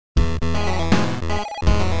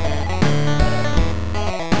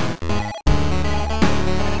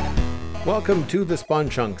Welcome to the Spawn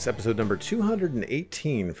Chunks, episode number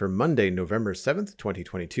 218 for Monday, November 7th,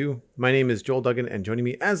 2022. My name is Joel Duggan, and joining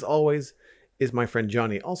me, as always, is my friend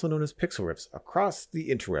Jonny, also known as Pixel Riffs, across the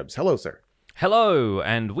interwebs. Hello, sir. Hello,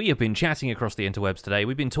 and we have been chatting across the interwebs today.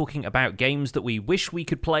 We've been talking about games that we wish we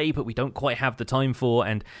could play, but we don't quite have the time for,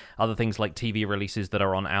 and other things like TV releases that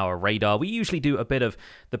are on our radar. We usually do a bit of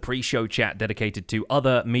the pre-show chat dedicated to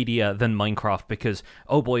other media than Minecraft, because,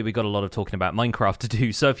 oh boy, we got a lot of talking about Minecraft to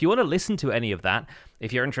do. So if you want to listen to any of that,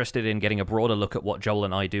 if you're interested in getting a broader look at what Joel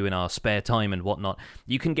and I do in our spare time and whatnot,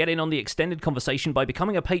 you can get in on the extended conversation by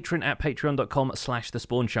becoming a patron at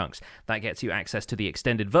patreon.com/thespawnchunks. That gets you access to the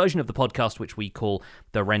extended version of the podcast, which we call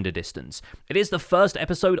The Render Distance. It is the first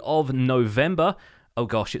episode of November. Oh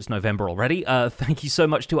gosh, it's November already. Thank you so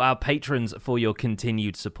much to our patrons for your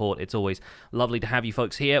continued support. It's always lovely to have you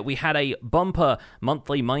folks here. We had a bumper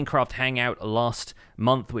monthly Minecraft hangout last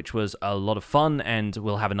month, which was a lot of fun, and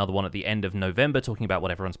we'll have another one at the end of November talking about what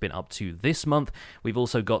everyone's been up to this month. We've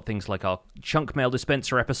also got things like our Chunk Mail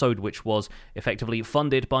Dispenser episode, which was effectively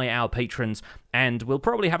funded by our patrons, and we'll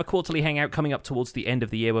probably have a quarterly hangout coming up towards the end of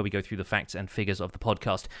the year where we go through the facts and figures of the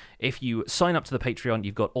podcast. If you sign up to the Patreon,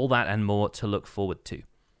 you've got all that and more to look forward to.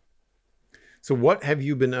 So what have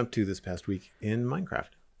you been up to this past week in Minecraft?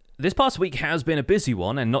 This past week has been a busy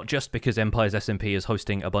one, and not just because Empire's SMP is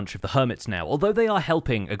hosting a bunch of the Hermits now, although they are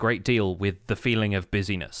helping a great deal with the feeling of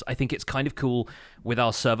busyness. I think it's kind of cool with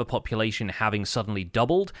our server population having suddenly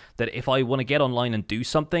doubled, that if I want to get online and do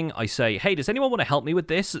something, I say, hey, does anyone want to help me with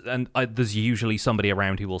this? And there's usually somebody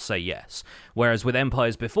around who will say yes. Whereas with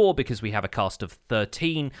Empires before, because we have a cast of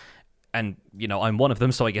 13, and, you know, I'm one of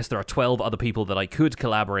them, so I guess there are 12 other people that I could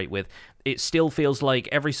collaborate with, it still feels like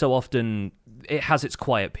every so often it has its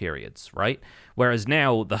quiet periods, right? Whereas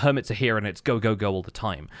now, the Hermits are here and it's go, go, go all the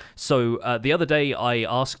time. So the other day, I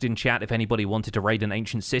asked in chat if anybody wanted to raid an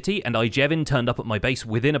ancient city, and Jevin turned up at my base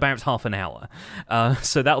within about half an hour.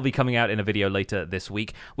 So that'll be coming out in a video later this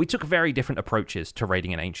week. We took very different approaches to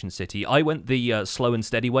raiding an ancient city. I went the slow and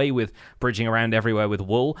steady way with bridging around everywhere with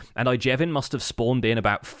wool, and Jevin must have spawned in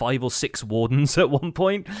about 5 or 6 wardens at one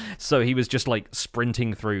point. So he was just like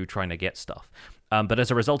sprinting through trying to get stuff. But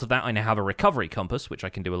as a result of that, I now have a recovery compass, which I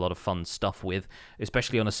can do a lot of fun stuff with,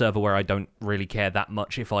 especially on a server where I don't really care that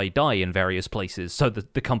much if I die in various places. So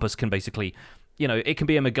the compass can basically, you know, it can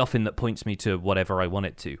be a MacGuffin that points me to whatever I want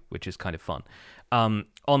it to, which is kind of fun.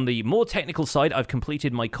 On the more technical side, I've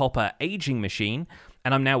completed my copper aging machine,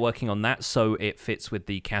 and I'm now working on that so it fits with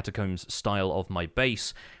the catacombs style of my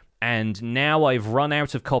base. And now I've run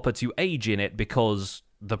out of copper to age in it because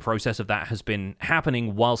the process of that has been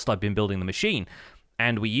happening whilst I've been building the machine.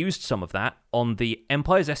 And we used some of that on the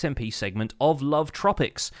Empire's SMP segment of Love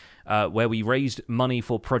Tropics, where we raised money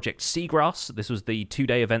for Project Seagrass. This was the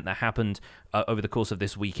 2-day event that happened over the course of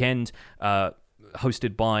this weekend,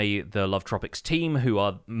 hosted by the Love Tropics team, who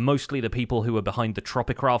are mostly the people who are behind the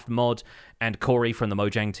Tropicraft mod, and Corey from the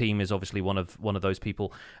Mojang team is obviously one of those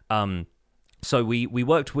people. So we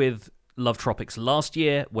worked with Love Tropics last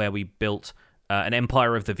year, where we built an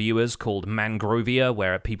empire of the viewers called Mangrovia,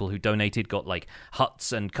 where people who donated got like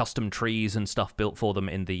huts and custom trees and stuff built for them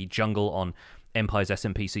in the jungle on Empire's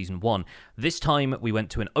SMP Season 1. This time we went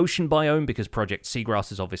to an ocean biome because Project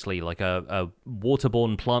Seagrass is obviously like a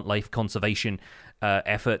waterborne plant life conservation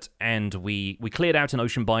effort, and we cleared out an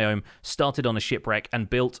ocean biome, started on a shipwreck, and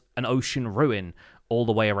built an ocean ruin all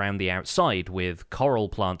the way around the outside with coral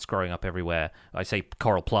plants growing up everywhere. I say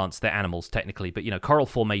coral plants, they're animals technically, but, you know, coral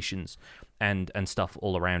formations and stuff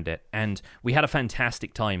all around it. And we had a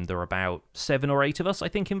fantastic time. There were about 7 or 8 of us, I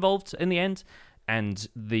think, involved in the end. And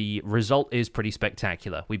the result is pretty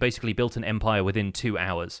spectacular. We basically built an empire within 2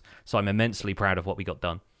 hours. So I'm immensely proud of what we got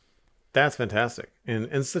done. That's fantastic.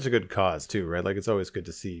 And such a good cause, too, right? Like, it's always good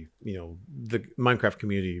to see, you know, the Minecraft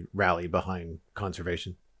community rally behind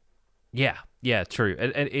conservation. Yeah, true.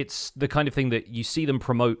 And it's the kind of thing that you see them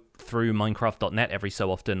promote through Minecraft.net every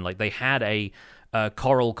so often. Like, they had a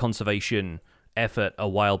coral conservation effort a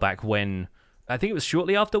while back when, I think it was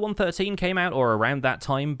shortly after 1.13 came out or around that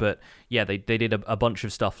time, but yeah, they did a bunch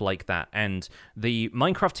of stuff like that. And the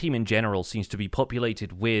Minecraft team in general seems to be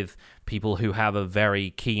populated with people who have a very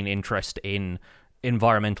keen interest in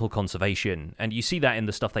environmental conservation, and you see that in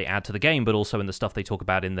the stuff they add to the game, but also in the stuff they talk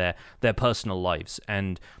about in their personal lives.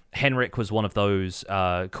 And Henrik was one of those.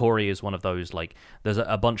 Corey is one of those. Like, there's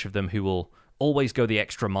a bunch of them who will always go the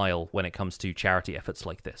extra mile when it comes to charity efforts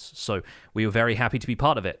like this. So we were very happy to be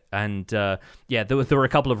part of it. And yeah, there were a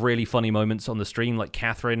couple of really funny moments on the stream. Like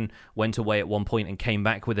Catherine went away at one point and came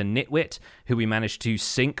back with a nitwit who we managed to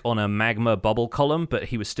sink on a magma bubble column, but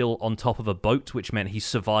he was still on top of a boat, which meant he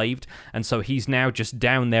survived. And so he's now just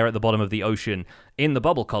down there at the bottom of the ocean in the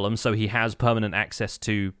bubble column. So he has permanent access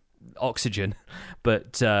to oxygen,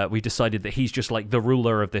 but we decided that he's just like the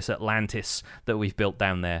ruler of this Atlantis that we've built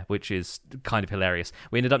down there, which is kind of hilarious.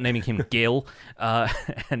 We ended up naming him Gil,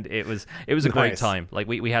 and it was a great time. Like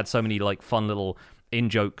we had so many like fun little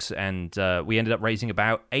in-jokes, and we ended up raising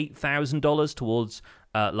about $8,000 towards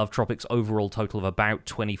Love Tropics' overall total of about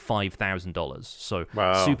 $25,000. So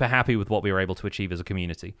super happy with what we were able to achieve as a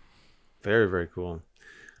community. Very, very cool.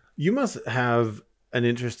 You must have an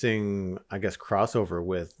interesting, I guess, crossover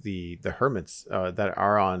with the hermits that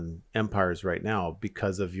are on Empires right now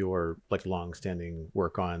because of your like long-standing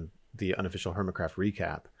work on the unofficial Hermitcraft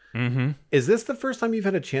recap. Mm-hmm. Is this the first time you've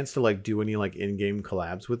had a chance to like do any like in-game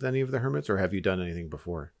collabs with any of the hermits, or have you done anything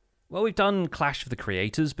before? Well, we've done Clash of the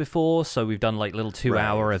Creators before, so we've done like little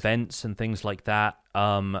 2-hour events and things like that.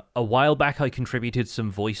 A while back, I contributed some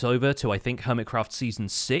voiceover to, I think, Hermitcraft Season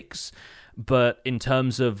 6, but in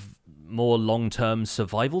terms of more long-term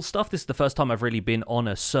survival stuff, this is the first time I've really been on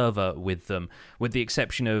a server with them, with the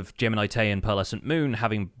exception of Gemini Tay and Pearlescent Moon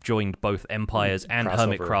having joined both Empires and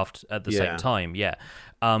Hermitcraft at the same time. Yeah.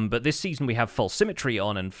 But this season we have False Symmetry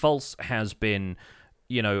on, and False has been,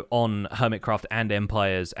 you know, on Hermitcraft and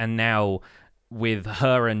Empires, and now with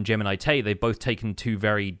her and Gemini Tay, they've both taken two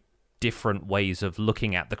very different ways of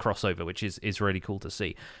looking at the crossover, which is really cool to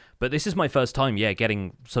see. But this is my first time,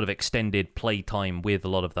 getting sort of extended playtime with a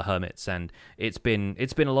lot of the hermits, and it's been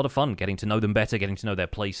a lot of fun getting to know them better, getting to know their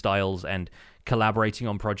play styles, and collaborating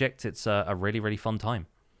on projects. It's a really, really fun time.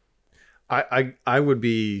 I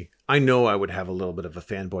know I would have a little bit of a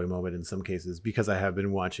fanboy moment in some cases, because I have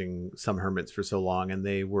been watching some hermits for so long, and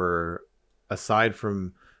they were, aside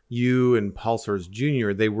from you and Pulsars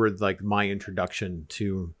Jr., they were like my introduction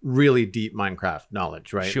to really deep Minecraft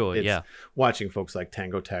knowledge, right? Sure, it's watching folks like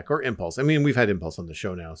Tango Tech or Impulse. I mean, we've had Impulse on the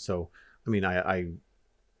show now, so I mean, I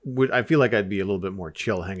feel like I'd be a little bit more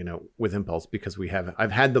chill hanging out with Impulse, because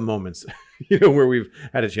I've had the moments, where we've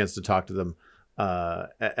had a chance to talk to them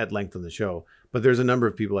at length on the show. But there's a number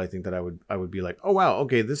of people I think that I would be like, oh wow,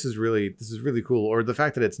 okay, this is really cool. Or the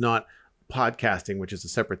fact that it's not podcasting, which is a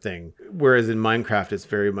separate thing, whereas in Minecraft it's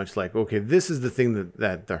very much like, okay, this is the thing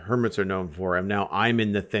that the hermits are known for, and now I'm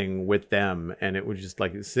in the thing with them. And it was just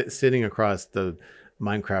like sitting across the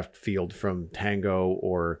Minecraft field from Tango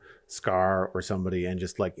or Scar or somebody, and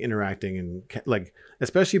just like interacting, and like,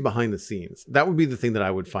 especially behind the scenes, that would be the thing that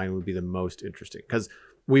I would find would be the most interesting, because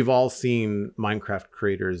we've all seen Minecraft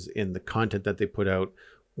creators in the content that they put out,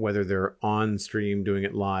 whether they're on stream doing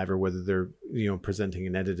it live or whether they're, presenting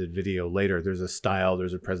an edited video later. There's a style,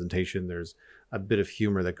 there's a presentation, there's a bit of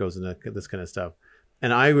humor that goes into this kind of stuff.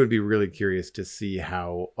 And I would be really curious to see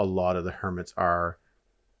how a lot of the hermits are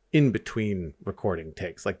in between recording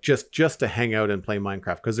takes, like just to hang out and play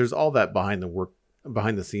Minecraft, because there's all that behind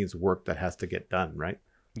the scenes work that has to get done, right?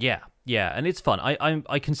 Yeah, and it's fun.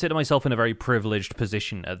 I consider myself in a very privileged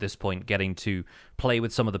position at this point, getting to play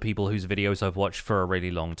with some of the people whose videos I've watched for a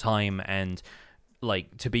really long time, and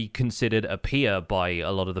like to be considered a peer by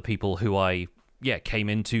a lot of the people who I came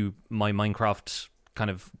into my Minecraft kind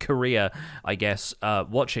of career, I guess,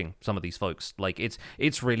 watching some of these folks. Like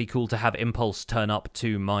it's really cool to have Impulse turn up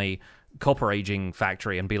to my copper aging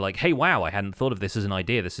factory and be like, hey, wow, I hadn't thought of this as an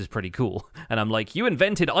idea, this is pretty cool. And I'm like, you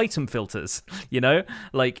invented item filters,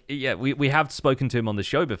 like, we have spoken to him on the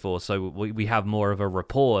show before, so we have more of a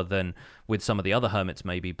rapport than with some of the other hermits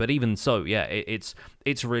maybe. But even so,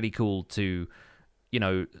 it's really cool to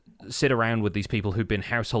sit around with these people who've been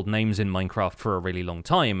household names in Minecraft for a really long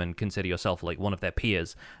time and consider yourself like one of their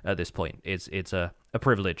peers at this point. It's a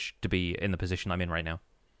privilege to be in the position I'm in right now.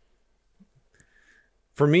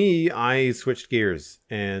 For me, I switched gears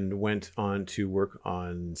and went on to work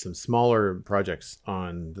on some smaller projects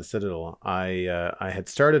on the Citadel. I had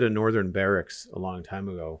started a northern barracks a long time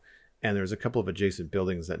ago, and there's a couple of adjacent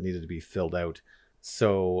buildings that needed to be filled out.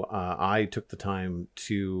 So I took the time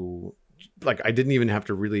to, like, I didn't even have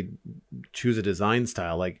to really choose a design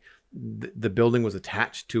style. Like, the building was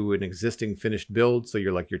attached to an existing finished build. So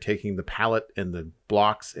you're taking the pallet and the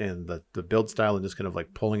blocks and the build style and just kind of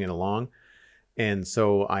like pulling it along. And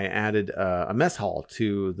so I added a mess hall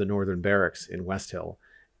to the northern barracks in West Hill,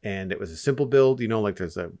 and it was a simple build. Like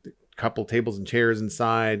there's a couple tables and chairs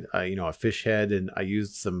inside, a fish head, and I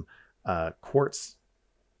used some quartz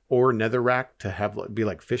or netherrack to have be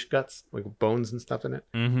like fish guts, like bones and stuff in it,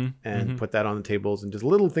 and put that on the tables, and just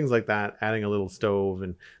little things like that, adding a little stove.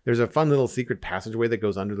 And there's a fun little secret passageway that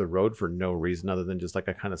goes under the road for no reason other than just like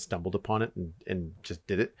I kind of stumbled upon it and just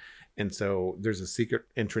did it. And so there's a secret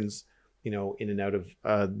entrance, in and out of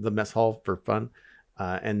the mess hall for fun.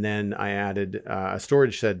 And then I added a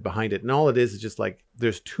storage shed behind it. And all it is just like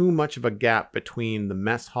there's too much of a gap between the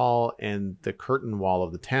mess hall and the curtain wall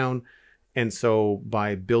of the town. And so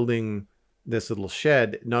by building this little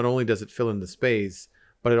shed, not only does it fill in the space,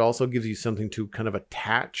 but it also gives you something to kind of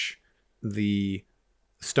attach the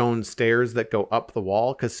stone stairs that go up the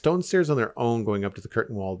wall. Because stone stairs on their own going up to the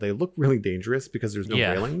curtain wall, they look really dangerous because there's no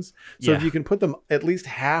railings. So if you can put them, at least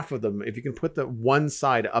half of them, if you can put the one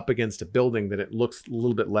side up against a building, then it looks a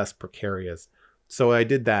little bit less precarious. So I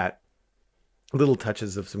did that. Little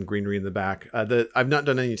touches of some greenery in the back. I've not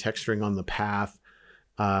done any texturing on the path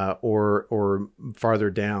or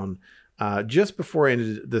farther down. Just before I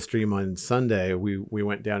ended the stream on Sunday, we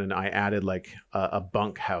went down and I added like a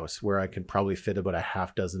bunk house where I can probably fit about a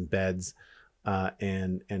half dozen beds,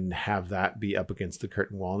 and have that be up against the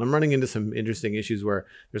curtain wall. And I'm running into some interesting issues where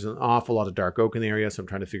there's an awful lot of dark oak in the area, so I'm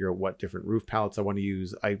trying to figure out what different roof palettes I want to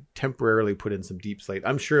use. I temporarily put in some deep slate.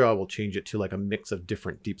 I'm sure I will change it to like a mix of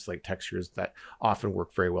different deep slate textures that often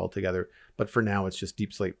work very well together. But for now, it's just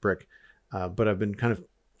deep slate brick. But I've been kind of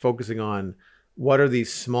focusing on what are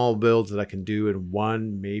these small builds that I can do in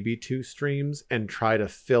one, maybe two streams, and try to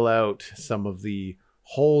fill out some of the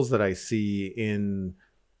holes that I see in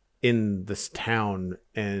this town,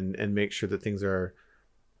 and make sure that things are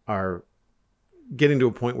getting to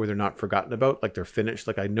a point where they're not forgotten about, like they're finished.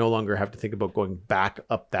 Like I no longer have to think about going back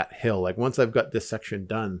up that hill. Like once I've got this section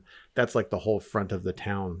done, that's like the whole front of the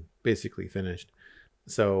town basically finished.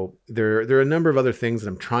 So there are a number of other things that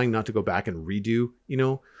I'm trying not to go back and redo,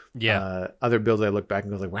 other builds I look back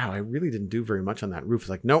and go like, wow, I really didn't do very much on that roof. It's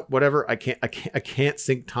like, nope, whatever. I can't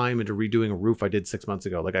sink time into redoing a roof I did 6 months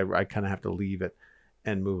ago. Like I kind of have to leave it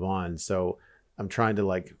and move on. So I'm trying to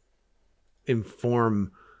like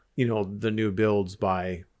inform, the new builds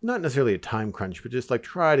by not necessarily a time crunch, but just like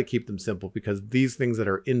try to keep them simple, because these things that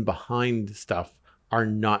are in behind stuff are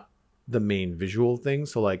not the main visual thing.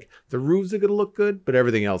 So like the roofs are going to look good, but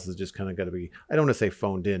everything else is just kind of got to be, I don't want to say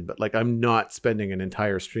phoned in, but like I'm not spending an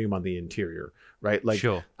entire stream on the interior, right? Like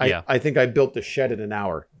sure. I think I built the shed in an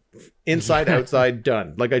hour, inside, outside,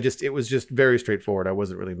 done. Like it was just very straightforward. I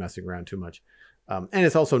wasn't really messing around too much. And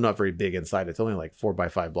it's also not very big inside. It's only like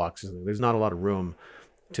 4x5 blocks or something. There's not a lot of room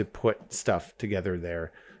to put stuff together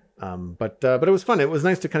there. But it was fun. It was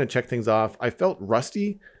nice to kind of check things off. I felt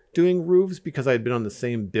rusty doing roofs because I had been on the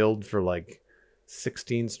same build for like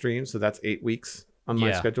 16 streams. So that's 8 weeks on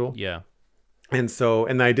my schedule. Yeah. And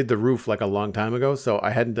I did the roof like a long time ago. So I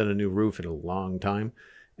hadn't done a new roof in a long time.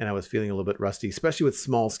 And I was feeling a little bit rusty, especially with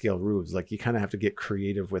small scale roofs. Like you kind of have to get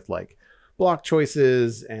creative with like block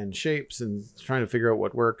choices and shapes and trying to figure out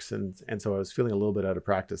what works. And so I was feeling a little bit out of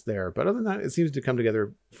practice there. But other than that, it seems to come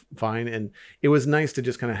together fine. And it was nice to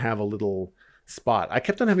just kind of have a little spot. I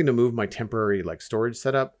kept on having to move my temporary like storage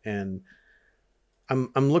setup, and I'm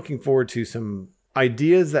looking forward to some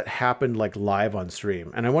ideas that happened like live on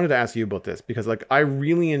stream. And I wanted to ask you about this because like I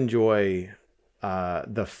really enjoy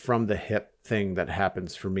the from the hip thing that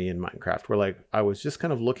happens for me in Minecraft, where like I was just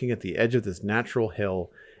kind of looking at the edge of this natural hill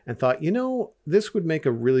and thought, this would make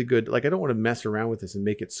a really good, like I don't want to mess around with this and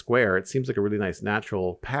make it square. It seems like a really nice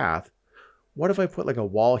natural path. What if I put like a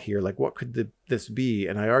wall here? Like what could this be?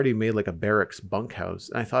 And I already made like a barracks bunkhouse.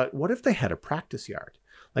 And I thought, what if they had a practice yard?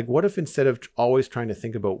 Like what if instead of always trying to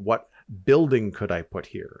think about what building could I put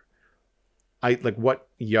here, like what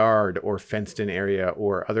yard or fenced in area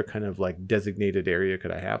or other kind of like designated area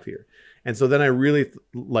could I have here? And so then I really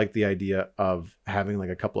like the idea of having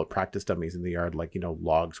like a couple of practice dummies in the yard, like,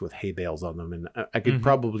 logs with hay bales on them. And I could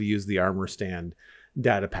probably use the armor stand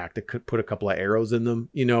data pack to put a couple of arrows in them,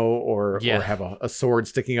 or have a sword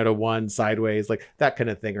sticking out of one sideways, like that kind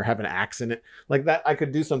of thing, or have an axe in it like that. I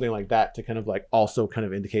could do something like that to kind of like also kind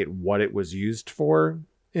of indicate what it was used for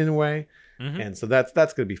in a way. And so that's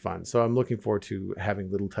going to be fun. So I'm looking forward to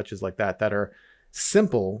having little touches like that are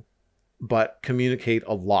simple, but communicate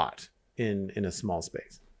a lot in a small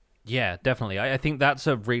space. Yeah, definitely. I think that's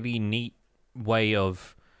a really neat way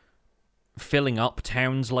of filling up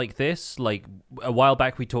towns like this. Like a while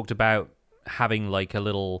back we talked about having like a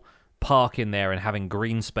little park in there and having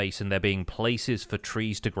green space and there being places for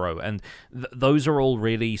trees to grow. And those are all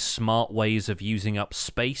really smart ways of using up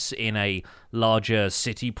space in a larger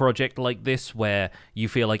city project like this, where you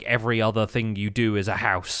feel like every other thing you do is a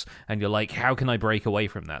house and you're like, how can I break away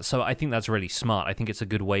from that? So I think that's really smart. I think it's a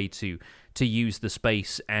good way to use the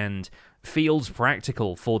space, and feels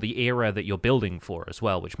practical for the era that you're building for as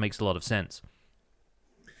well, which makes a lot of sense.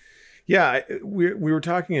 Yeah, we were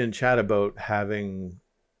talking in chat about having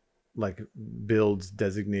like builds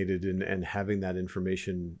designated and having that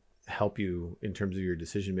information help you in terms of your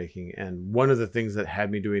decision making. And one of the things that had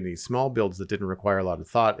me doing these small builds that didn't require a lot of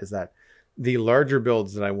thought is that the larger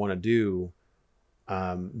builds that I want to do,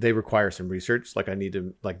 they require some research. Like I need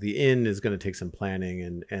to, like the inn is going to take some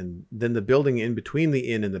planning, and then the building in between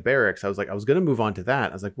the inn and the barracks, I was going to move on to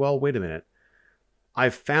that. I was like, well, wait a minute.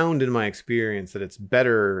 I've found in my experience that it's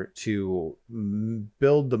better to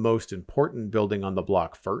build the most important building on the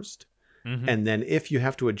block first. Mm-hmm. And then if you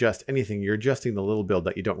have to adjust anything, you're adjusting the little build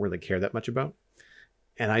that you don't really care that much about.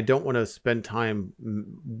 And I don't want to spend time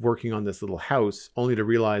working on this little house only to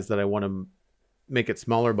realize that I want to make it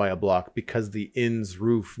smaller by a block because the inn's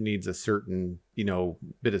roof needs a certain,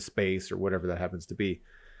 bit of space or whatever that happens to be.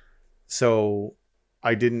 So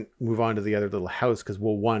I didn't move on to the other little house because,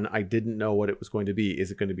 well, one, I didn't know what it was going to be. Is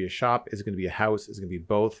it going to be a shop? Is it going to be a house? Is it going to be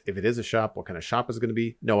both? If it is a shop, what kind of shop is it going to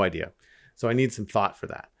be? No idea. So I need some thought for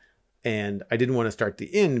that. And I didn't want to start the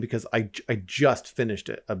inn because I just finished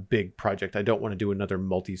a big project. I don't want to do another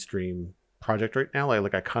multi-stream project right now. I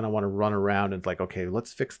kind of want to run around and like, okay,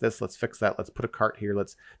 let's fix this. Let's fix that. Let's put a cart here.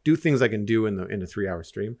 Let's do things I can do in a 3-hour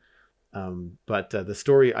stream. But the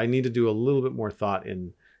story, I need to do a little bit more thought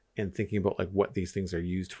in thinking about like what these things are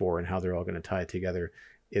used for and how they're all going to tie together.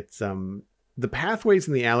 It's the pathways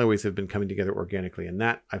and the alleyways have been coming together organically, and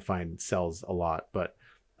that I find sells a lot. But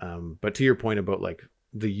to your point about like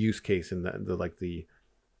the use case and the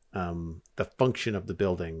function of the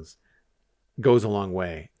buildings goes a long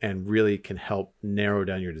way and really can help narrow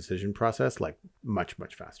down your decision process like much,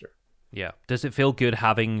 much faster. Yeah. Does it feel good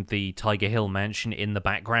having the Tiger Hill mansion in the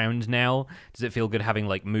background now? Does it feel good having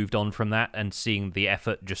like moved on from that and seeing the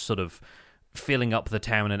effort just sort of filling up the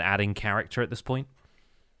town and adding character at this point?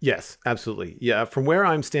 Yes, absolutely. Yeah. From where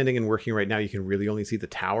I'm standing and working right now, you can really only see the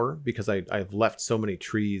tower because I've left so many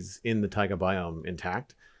trees in the taiga biome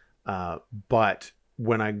intact. But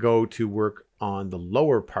when I go to work on the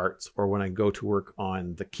lower parts, or when I go to work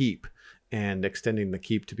on the keep and extending the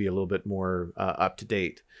keep to be a little bit more up to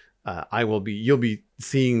date, you'll be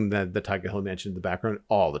seeing the Tiger Hill mansion in the background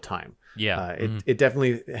all the time. Yeah. It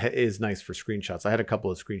definitely is nice for screenshots. I had a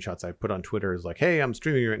couple of screenshots I put on Twitter. Is like, hey, I'm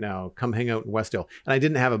streaming right now. Come hang out in Westdale. And I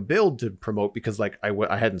didn't have a build to promote because like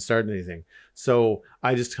I hadn't started anything. So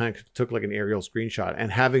I just kind of took like an aerial screenshot,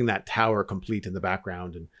 and having that tower complete in the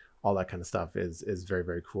background and all that kind of stuff is very,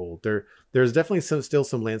 very cool. There's definitely still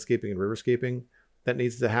some landscaping and riverscaping that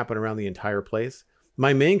needs to happen around the entire place.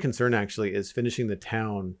 My main concern actually is finishing the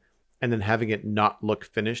town and then having it not look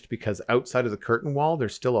finished, because outside of the curtain wall,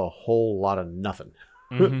 there's still a whole lot of nothing.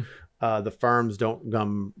 Mm-hmm. The farms don't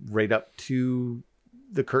come right up to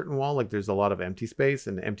the curtain wall. Like there's a lot of empty space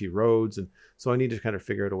and empty roads. And so I need to kind of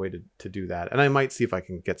figure out a way to do that. And I might see if I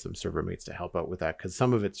can get some server mates to help out with that, because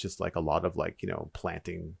some of it's just like a lot of like,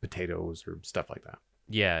 planting potatoes or stuff like that.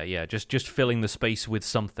 Yeah, just filling the space with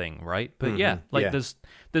something, right? But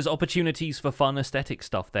there's opportunities for fun aesthetic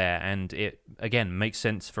stuff there, and it again makes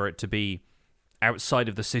sense for it to be outside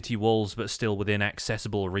of the city walls but still within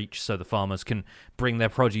accessible reach, so the farmers can bring their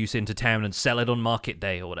produce into town and sell it on market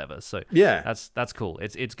day or whatever. So yeah, that's cool.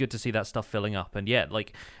 It's good to see that stuff filling up, and yeah,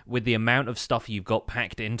 like with the amount of stuff you've got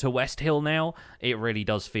packed into West Hill now, it really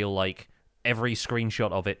does feel like every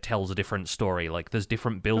screenshot of it tells a different story. Like there's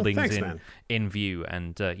different buildings in view,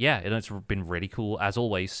 and it's been really cool as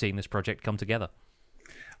always seeing this project come together.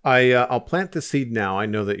 I'll plant the seed now. I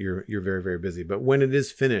know that you're very, very busy, but when it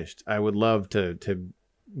is finished, I would love to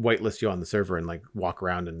whitelist you on the server and like walk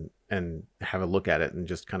around and have a look at it and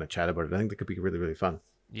just kind of chat about it. I think that could be really, really fun.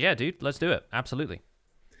 Yeah, dude, let's do it. Absolutely.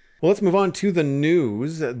 Well, let's move on to the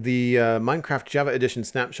news. The Minecraft Java Edition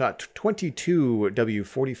Snapshot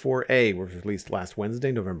 22W44A was released last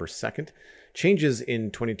Wednesday, November 2nd. Changes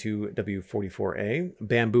in 22W44A.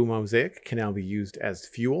 Bamboo mosaic can now be used as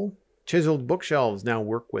fuel. Chiseled bookshelves now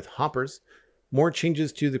work with hoppers. More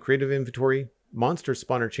changes to the creative inventory. Monster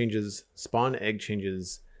spawner changes, spawn egg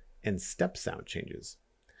changes, and step sound changes.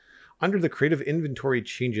 Under the creative inventory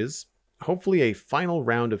changes, hopefully a final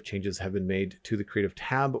round of changes have been made to the creative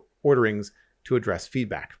tab orderings to address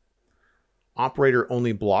feedback.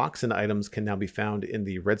 Operator-only blocks and items can now be found in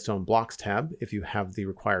the Redstone Blocks tab if you have the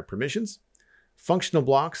required permissions. Functional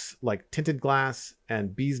blocks like tinted glass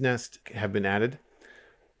and bee's nest have been added.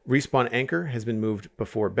 Respawn anchor has been moved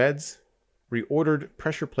before beds. Reordered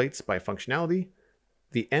pressure plates by functionality.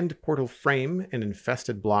 The end portal frame and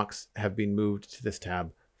infested blocks have been moved to this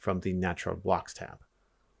tab from the natural blocks tab.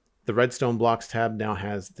 The redstone blocks tab now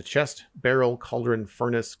has the chest, barrel, cauldron,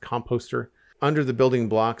 furnace, composter. Under the building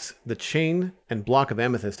blocks, the chain and block of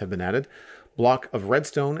amethyst have been added. Block of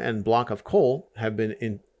redstone and block of coal have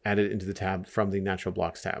been added into the tab from the natural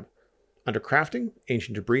blocks tab. Under crafting,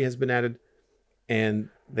 ancient debris has been added, and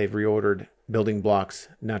they've reordered building blocks,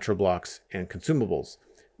 natural blocks, and consumables.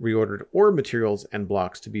 Reordered ore materials and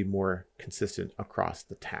blocks to be more consistent across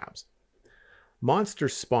the tabs. Monster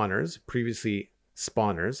spawners, previously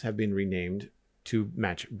spawners, have been renamed to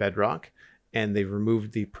match bedrock, and they've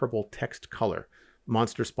removed the purple text color.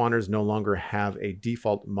 Monster spawners no longer have a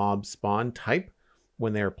default mob spawn type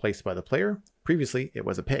when they are placed by the player. Previously, it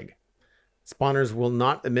was a pig. Spawners will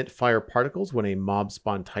not emit fire particles when a mob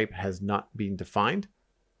spawn type has not been defined.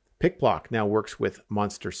 Pick block now works with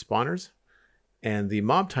monster spawners, and the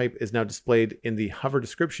mob type is now displayed in the hover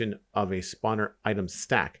description of a spawner item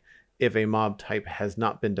stack. If a mob type has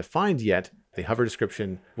not been defined yet, the hover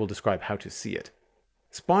description will describe how to see it.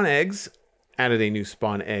 Spawn eggs added a new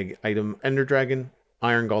spawn egg item: Ender Dragon,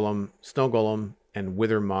 Iron Golem, Snow Golem, and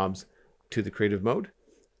Wither mobs to the creative mode.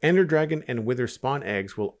 Ender Dragon and Wither spawn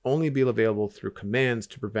eggs will only be available through commands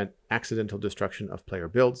to prevent accidental destruction of player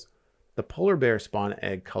builds. The polar bear spawn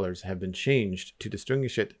egg colors have been changed to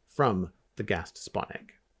distinguish it from the ghast spawn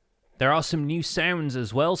egg. There are some new sounds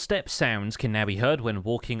as well. Step sounds can now be heard when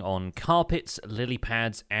walking on carpets, lily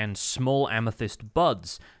pads, and small amethyst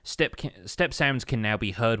buds. Step sounds can now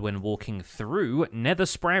be heard when walking through nether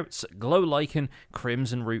sprouts, glow lichen,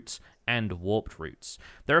 crimson roots, and warped roots.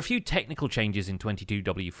 There are a few technical changes in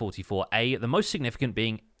 22W44A, the most significant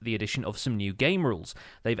being the addition of some new game rules.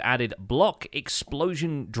 They've added block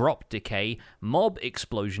explosion drop decay, mob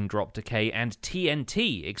explosion drop decay, and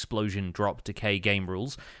TNT explosion drop decay game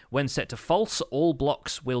rules. When set to false, all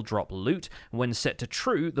blocks will drop loot. When set to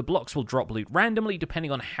true, the blocks will drop loot randomly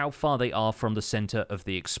depending on how far they are from the center of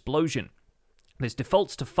the explosion. This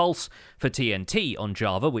defaults to false for TNT on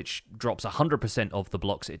Java, which drops 100% of the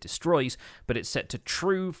blocks it destroys, but it's set to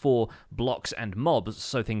true for blocks and mobs,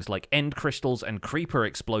 so things like end crystals and creeper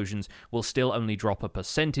explosions will still only drop a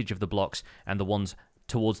percentage of the blocks, and the ones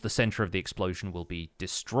towards the center of the explosion will be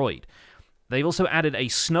destroyed. They've also added a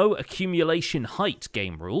snow accumulation height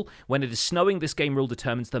game rule. When it is snowing, this game rule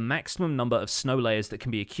determines the maximum number of snow layers that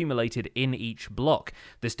can be accumulated in each block.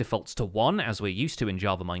 This defaults to 1, as we're used to in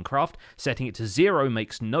Java Minecraft. Setting it to 0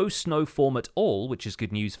 makes no snow form at all, which is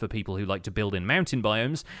good news for people who like to build in mountain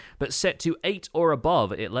biomes. But set to 8 or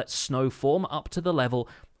above, it lets snow form up to the level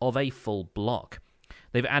of a full block.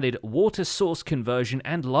 They've added water source conversion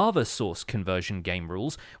and lava source conversion game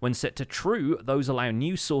rules. When set to true, those allow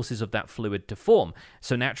new sources of that fluid to form.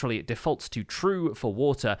 So naturally it defaults to true for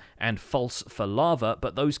water and false for lava,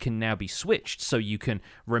 but those can now be switched, so you can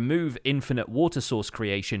remove infinite water source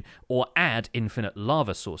creation or add infinite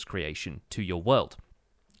lava source creation to your world.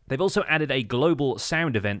 They've also added a global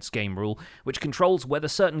sound events game rule, which controls whether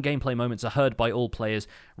certain gameplay moments are heard by all players,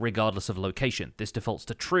 regardless of location. This defaults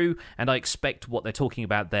to true, and I expect what they're talking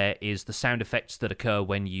about there is the sound effects that occur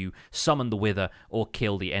when you summon the Wither or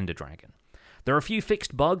kill the Ender Dragon. There are a few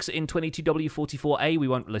fixed bugs in 22W44A. We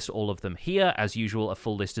won't list all of them here. As usual, a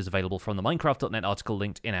full list is available from the Minecraft.net article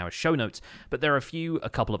linked in our show notes. But there are a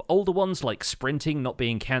couple of older ones, like sprinting not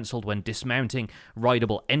being cancelled when dismounting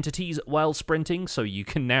rideable entities while sprinting, so you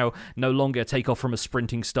can now no longer take off from a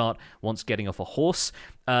sprinting start once getting off a horse.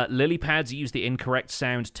 Lily pads use the incorrect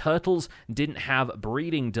sound. Turtles didn't have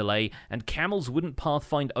breeding delay, and camels wouldn't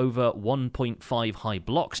pathfind over 1.5 high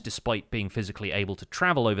blocks, despite being physically able to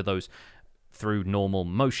travel over those through normal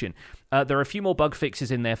motion. There are a few more bug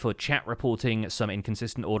fixes in there for chat reporting, some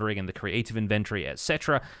inconsistent ordering in the creative inventory,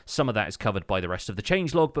 etc. Some of that is covered by the rest of the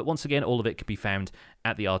changelog, but once again, all of it can be found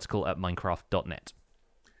at the article at minecraft.net.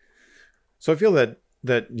 So I feel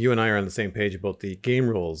that you and I are on the same page about the game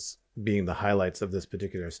rules being the highlights of this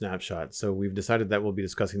particular snapshot. So we've decided that we'll be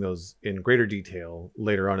discussing those in greater detail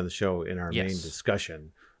later on in the show in our main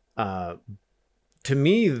discussion. To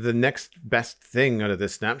me, the next best thing out of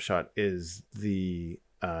this snapshot is the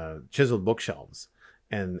chiseled bookshelves.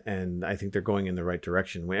 And I think they're going in the right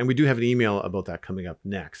direction. And we do have an email about that coming up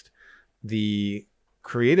next. The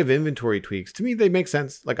creative inventory tweaks, to me, they make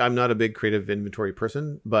sense. Like, I'm not a big creative inventory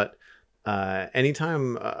person, but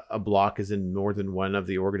anytime a block is in more than one of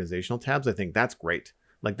the organizational tabs, I think that's great.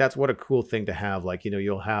 Like, that's what a cool thing to have. Like,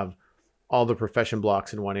 you'll have all the profession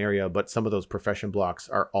blocks in one area, but some of those profession blocks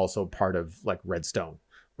are also part of like redstone,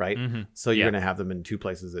 right? Mm-hmm. So you're going to have them in two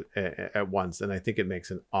places at once. And I think it makes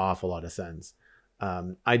an awful lot of sense.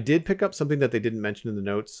 I did pick up something that they didn't mention in the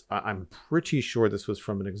notes. I'm pretty sure this was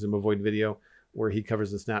from an Exumavoid video where he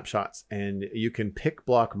covers the snapshots, and you can pick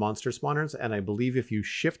block monster spawners. And I believe if you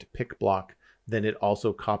shift pick block, then it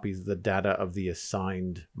also copies the data of the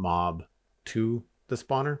assigned mob to the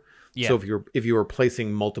spawner. Yeah. So if you were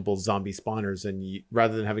placing multiple zombie spawners, and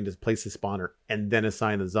rather than having to place a spawner and then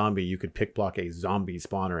assign the zombie, you could pick block a zombie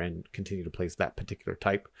spawner and continue to place that particular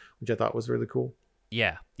type, which I thought was really cool.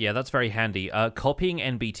 Yeah, that's very handy. Copying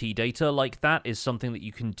NBT data like that is something that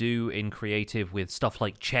you can do in creative with stuff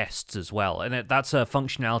like chests as well. And that's a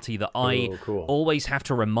functionality that I always have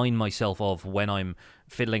to remind myself of when I'm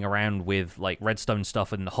fiddling around with like redstone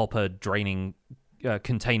stuff and hopper draining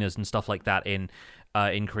containers and stuff like that in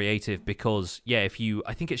creative, because I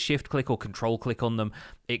think it's shift click or control click on them,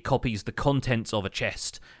 it copies the contents of a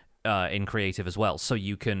chest in creative as well. So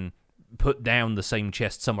you can put down the same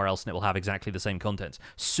chest somewhere else and it will have exactly the same contents.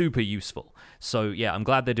 Super useful. So yeah, I'm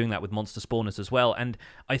glad they're doing that with monster spawners as well. And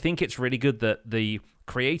I think it's really good that the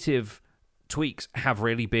creative tweaks have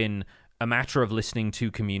really been a matter of listening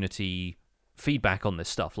to community feedback on this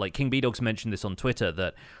stuff. Like King B-Dogs mentioned this on Twitter,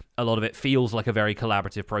 that a lot of it feels like a very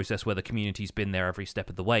collaborative process where the community's been there every step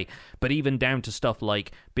of the way. But even down to stuff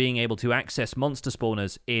like being able to access monster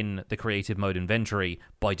spawners in the creative mode inventory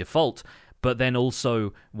by default, but then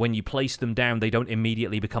also when you place them down, they don't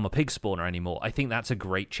immediately become a pig spawner anymore. I think that's a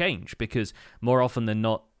great change, because more often than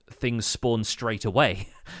not, things spawn straight away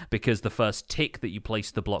because the first tick that you place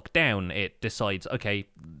the block down, it decides, okay,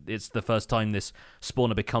 it's the first time this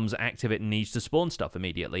spawner becomes active, it needs to spawn stuff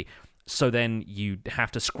immediately. So then you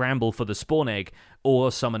have to scramble for the spawn egg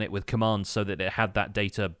or summon it with commands so that it had that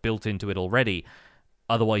data built into it already.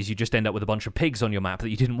 Otherwise, you just end up with a bunch of pigs on your map that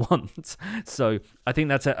you didn't want. So I think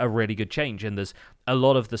that's a really good change. And there's a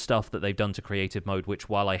lot of the stuff that they've done to creative mode, which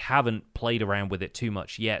while I haven't played around with it too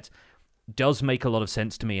much yet, does make a lot of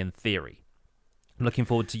sense to me in theory. I'm looking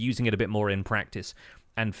forward to using it a bit more in practice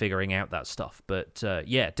and figuring out that stuff. But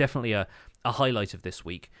definitely a highlight of this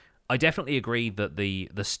week. I definitely agree that the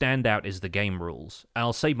standout is the game rules. And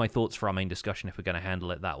I'll save my thoughts for our main discussion if we're going to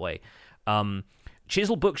handle it that way.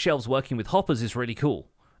 Chiseled bookshelves working with hoppers is really cool.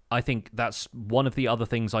 I think that's one of the other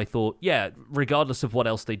things I thought, regardless of what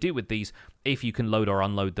else they do with these, if you can load or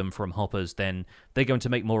unload them from hoppers, then they're going to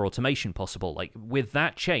make more automation possible. Like, with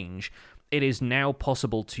that change, it is now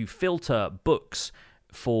possible to filter books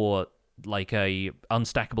for like a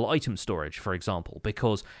unstackable item storage, for example,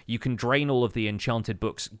 because you can drain all of the enchanted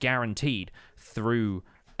books guaranteed through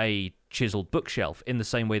a chiseled bookshelf, in the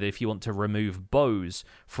same way that if you want to remove bows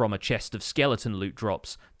from a chest of skeleton loot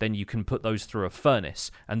drops, then you can put those through a furnace,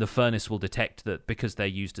 and the furnace will detect that because they're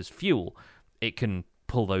used as fuel, it can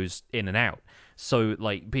pull those in and out. So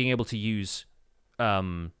like being able to use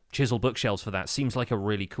chiseled bookshelves for that seems like a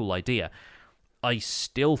really cool idea. I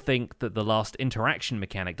still think that the last interaction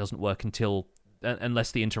mechanic doesn't work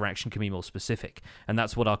unless the interaction can be more specific, and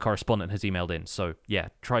that's what our correspondent has emailed in. So yeah,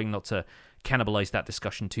 trying not to cannibalize that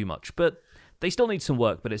discussion too much, but they still need some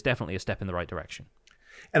work, but it's definitely a step in the right direction.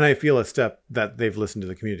 And I feel a step that they've listened to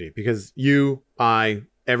the community, because you, I,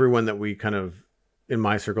 everyone that we kind of in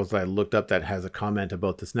my circles that I looked up that has a comment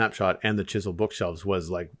about the snapshot and the chiseled bookshelves was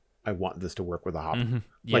like, I want this to work with a hopper. Mm-hmm.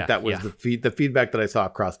 Like that was the feedback that I saw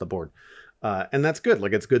across the board. And that's good.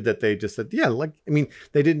 Like, it's good that they just said,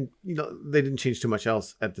 they didn't change too much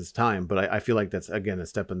else at this time, but I feel like that's, again, a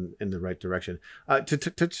step in the right direction. To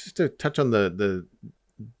touch on the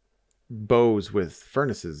bows with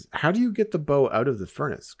furnaces, how do you get the bow out of the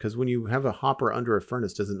furnace? Because when you have a hopper under a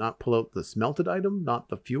furnace, does it not pull out the smelted item, not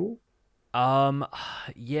the fuel?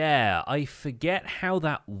 I forget how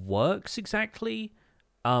that works exactly.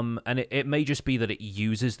 And it may just be that it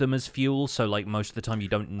uses them as fuel, so like most of the time you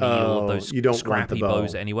don't need all of those scrappy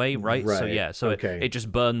bows anyway, right? So it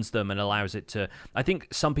just burns them and allows it to. I think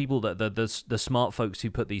some people, the smart folks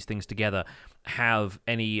who put these things together, have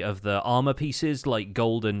any of the armor pieces, like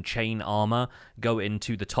golden chain armor, go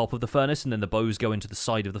into the top of the furnace, and then the bows go into the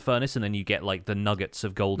side of the furnace, and then you get like the nuggets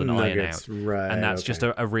of golden iron out. Right, and that's just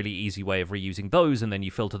a really easy way of reusing those, and then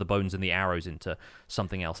you filter the bones and the arrows into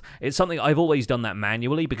something else. It's something I've always done that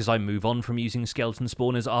manually because I move on from using skeleton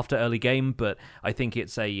spawners after early game, but I think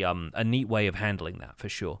it's a neat way of handling that for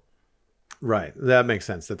sure. Right. That makes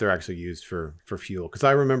sense that they're actually used for fuel. Because I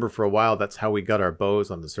remember for a while, that's how we got our bows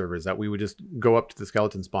on the servers, that we would just go up to the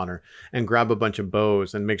skeleton spawner and grab a bunch of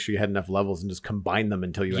bows and make sure you had enough levels and just combine them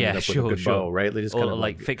until you ended up with a good bow, right? They just or kind of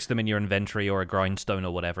like fix them in your inventory or a grindstone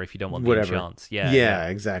or whatever if you don't want whatever. the enchants. Yeah,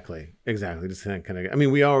 exactly. Just kind of. I mean,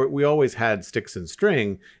 we always had sticks and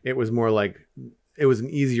string. It was more like it was an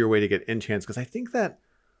easier way to get enchants, because I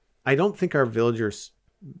don't think our villagers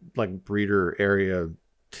like breeder area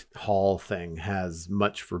hall thing has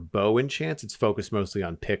much for bow enchants. It's focused mostly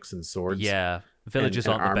on picks and swords. Yeah, villagers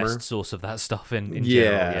aren't armor. the best source of that stuff in general.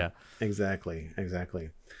 Yeah, exactly. Do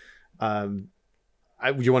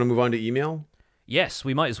you want to move on to email? Yes,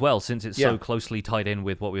 we might as well, since it's so closely tied in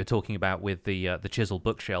with what we were talking about with the chiseled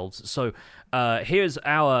bookshelves. So here's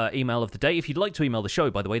our email of the day. If you'd like to email the show,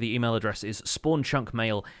 by the way, the email address is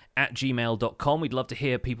spawnchunkmail@gmail.com. We'd love to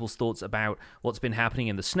hear people's thoughts about what's been happening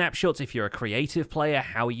in the snapshots. If you're a creative player,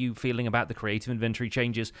 how are you feeling about the creative inventory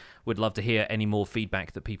changes? We'd love to hear any more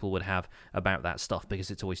feedback that people would have about that stuff,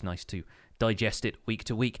 because it's always nice to digest it week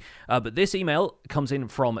to week. But this email comes in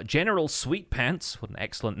from General Sweetpants. What an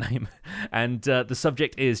excellent name. And the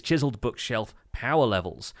subject is chiseled bookshelf power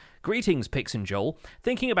levels. Greetings, Pix and Joel.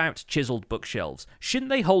 Thinking about chiseled bookshelves, shouldn't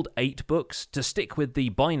they hold 8 books to stick with the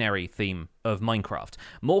binary theme of Minecraft?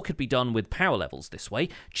 More could be done with power levels this way.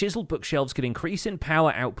 Chiseled bookshelves could increase in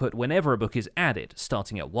power output whenever a book is added,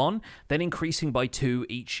 starting at 1, then increasing by 2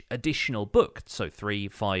 each additional book, so 3,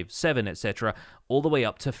 5, 7, etc., all the way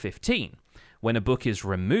up to 15. When a book is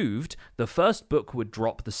removed, the first book would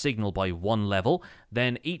drop the signal by 1 level,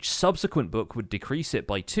 then each subsequent book would decrease it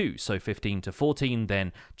by 2, so 15 to 14,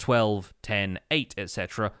 then 12, 10, 8,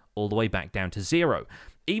 etc., all the way back down to 0.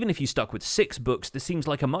 Even if you stuck with 6 books, this seems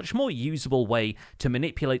like a much more usable way to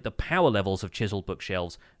manipulate the power levels of chiseled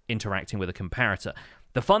bookshelves interacting with a comparator.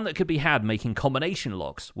 The fun that could be had making combination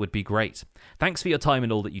logs would be great. Thanks for your time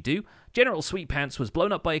and all that you do. General Sweetpants was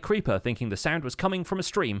blown up by a creeper thinking the sound was coming from a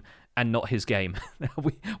stream and not his game.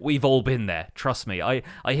 We've all been there, trust me. I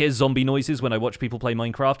hear zombie noises when I watch people play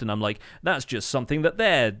Minecraft, and I'm like, that's just something that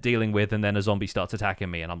they're dealing with, and then a zombie starts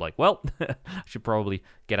attacking me, and I'm like, well, I should probably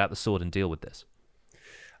get out the sword and deal with this.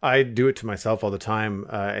 I do it to myself all the time.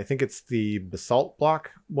 I think it's the basalt block.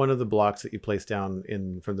 One of the blocks that you place down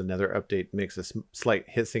from the Nether update makes a slight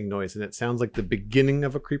hissing noise, and it sounds like the beginning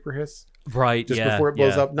of a creeper hiss. Right, just before it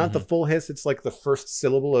blows up. Not the full hiss. It's like the first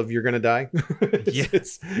syllable of "you're gonna die."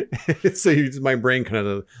 So my brain kind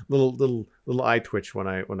of little eye twitch when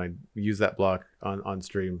I use that block on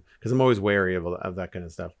stream, because I'm always wary of that kind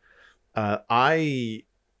of stuff. I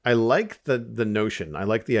like the notion. I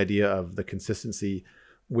like the idea of the consistency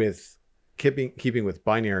with keeping with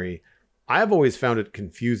binary. I've always found it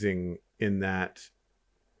confusing in that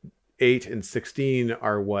 8 and 16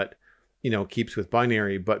 are what keeps with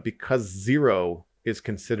binary, but because 0 is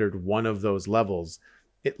considered one of those levels,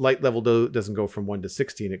 light level doesn't go from 1 to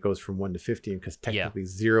 16, it goes from 1 to 15, because technically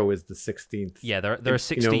 0 is the 16th. Yeah, there are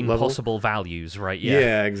 16 possible values, right?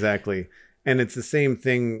 Yeah, exactly. And it's the same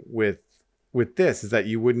thing with this, is that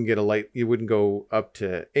you wouldn't go up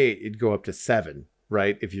to 8, you'd go up to 7.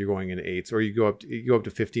 Right, if you're going into 8s, or you go up to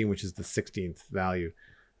 15, which is the 16th value.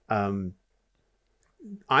 I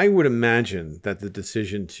would imagine that the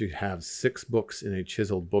decision to have 6 books in a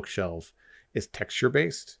chiseled bookshelf is texture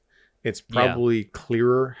based. It's probably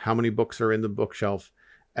clearer how many books are in the bookshelf,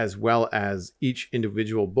 as well as each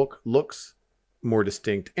individual book looks more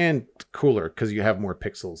distinct and cooler because you have more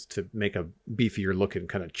pixels to make a beefier looking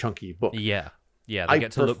kind of chunky book. Yeah, they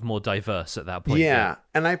get to look more diverse at that point. Yeah,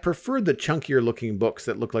 and I prefer the chunkier looking books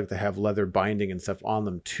that look like they have leather binding and stuff on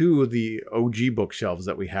them to the OG bookshelves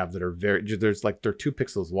that we have that are they're 2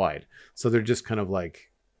 pixels wide. So they're just kind of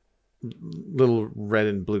like little red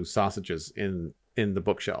and blue sausages in the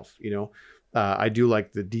bookshelf, I do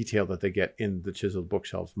like the detail that they get in the chiseled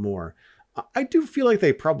bookshelf more. I do feel like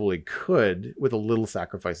they probably could, with a little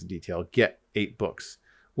sacrifice of detail, get 8 books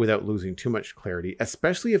without losing too much clarity,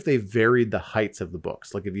 especially if they varied the heights of the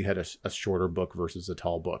books. Like if you had a shorter book versus a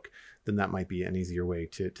tall book, then that might be an easier way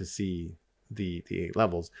to see the 8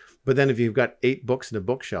 levels. But then if you've got 8 books in a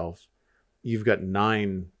bookshelf, you've got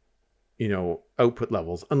 9, output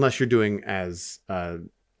levels, unless you're doing as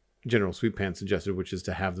General Sweetpants suggested, which is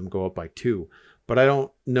to have them go up by 2. But I don't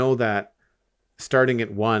know that starting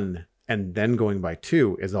at 1 and then going by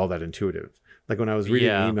 2 is all that intuitive. Like when I was reading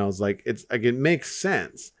emails, like it makes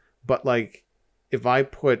sense, but like if I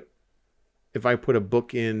put a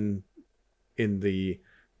book in the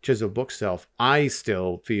chisel bookshelf, I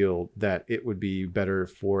still feel that it would be better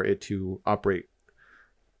for it to operate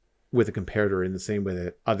with a comparator in the same way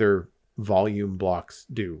that other volume blocks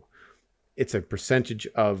do. It's a percentage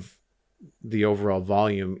of the overall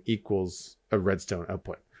volume equals a redstone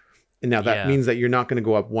output. And now that means that you're not going to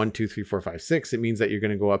go up 1, 2, 3, 4, 5, 6. It means that you're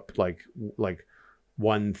going to go up like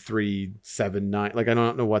 1, 3, 7, 9. Like I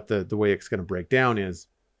don't know what the way it's going to break down is,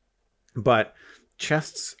 but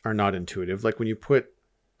chests are not intuitive. Like when you put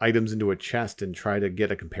items into a chest and try to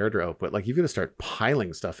get a comparator output, like you've got to start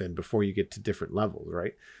piling stuff in before you get to different levels,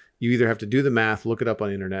 right? You either have to do the math, look it up on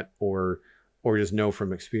the internet, or just know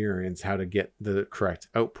from experience how to get the correct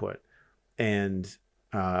output. And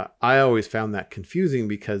I always found that confusing,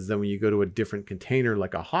 because then when you go to a different container,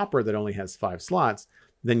 like a hopper that only has 5 slots,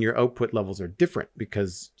 then your output levels are different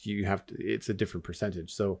because it's a different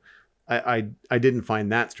percentage. So I didn't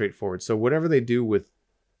find that straightforward. So whatever they do with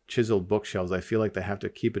chiseled bookshelves, I feel like they have to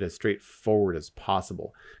keep it as straightforward as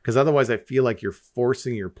possible, because otherwise I feel like you're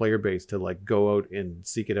forcing your player base to like go out and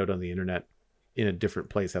seek it out on the internet in a different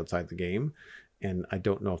place outside the game. And I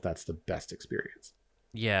don't know if that's the best experience.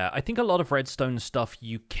 Yeah, I think a lot of Redstone stuff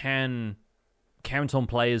you can count on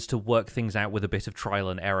players to work things out with a bit of trial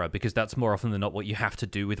and error, because that's more often than not what you have to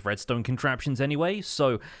do with Redstone contraptions anyway.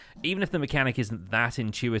 So even if the mechanic isn't that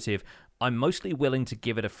intuitive, I'm mostly willing to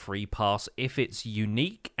give it a free pass if it's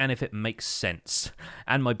unique and if it makes sense.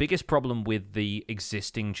 And my biggest problem with the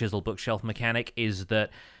existing chisel bookshelf mechanic is that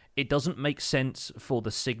it doesn't make sense for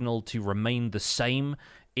the signal to remain the same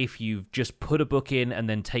if you've just put a book in and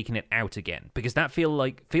then taken it out again, because that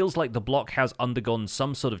feels like the block has undergone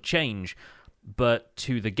some sort of change, but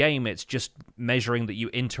to the game it's just measuring that you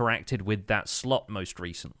interacted with that slot most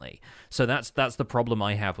recently. So that's the problem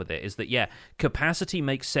I have with it, is that capacity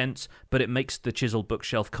makes sense, but it makes the chiseled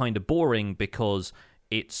bookshelf kind of boring because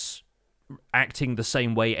it's acting the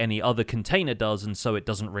same way any other container does, and so it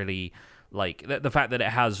doesn't really, like, the fact that it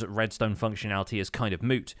has redstone functionality is kind of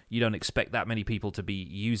moot. You don't expect that many people to be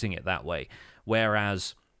using it that way.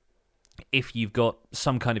 Whereas if you've got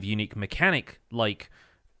some kind of unique mechanic, like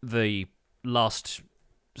the last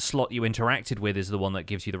slot you interacted with is the one that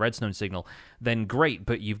gives you the redstone signal, then great,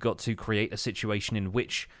 but you've got to create a situation in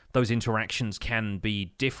which those interactions can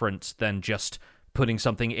be different than just putting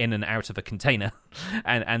something in and out of a container.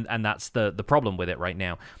 and that's the problem with it right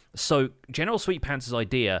now. So General Sweetpants'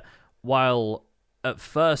 idea, while at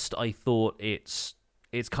first I thought it's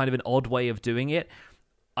kind of an odd way of doing it,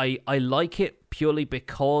 I like it purely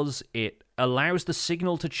because it allows the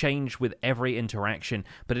signal to change with every interaction,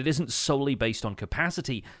 but it isn't solely based on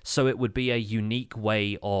capacity, so it would be a unique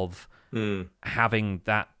way of having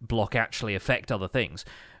that block actually affect other things.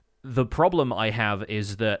 The problem I have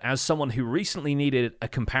is that as someone who recently needed a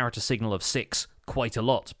comparator signal of 6 quite a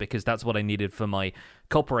lot, because that's what I needed for my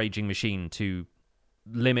copper aging machine to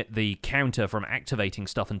limit the counter from activating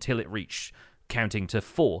stuff until it reached counting to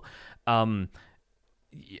 4,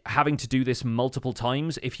 having to do this multiple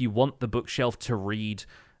times, if you want the bookshelf to read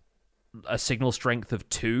a signal strength of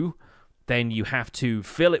 2, then you have to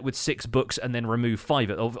fill it with 6 books and then remove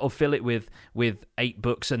 5, or fill it with 8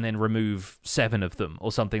 books and then remove 7 of them,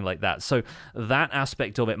 or something like that. So that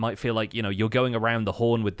aspect of it might feel like, you're going around the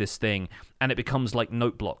horn with this thing, and it becomes like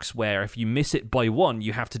note blocks, where if you miss it by 1,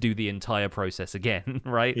 you have to do the entire process again,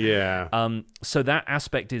 right? Yeah. So that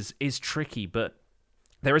aspect is tricky, but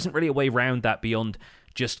there isn't really a way around that beyond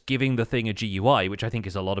just giving the thing a GUI, which I think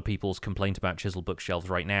is a lot of people's complaint about chiseled bookshelves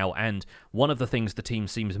right now, and one of the things the team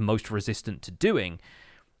seems most resistant to doing.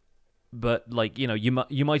 But,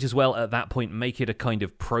 you might as well at that point make it a kind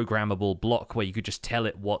of programmable block where you could just tell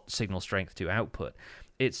it what signal strength to output.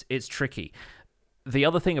 It's tricky. The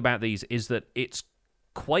other thing about these is that it's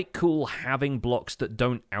quite cool having blocks that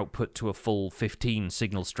don't output to a full 15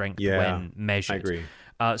 signal strength when measured. I agree.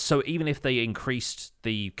 So even if they increased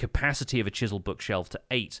the capacity of a chiseled bookshelf to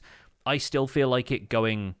 8, I still feel like it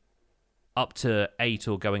going up to 8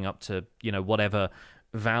 or going up to, whatever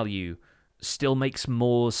value still makes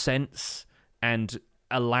more sense and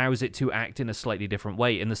allows it to act in a slightly different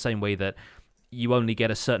way, in the same way that you only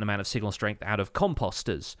get a certain amount of signal strength out of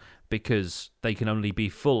composters because they can only be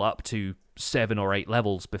full up to 7 or 8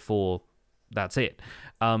 levels before that's it.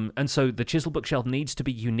 And so the chiseled bookshelf needs to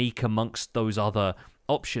be unique amongst those other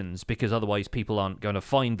options, because otherwise people aren't going to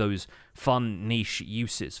find those fun niche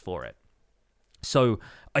uses for it. So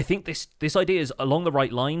I think this idea is along the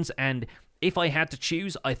right lines, and if I had to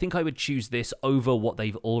choose, I think I would choose this over what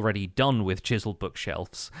they've already done with chiseled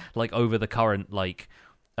bookshelves, like over the current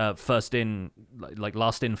last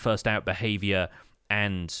in first out behavior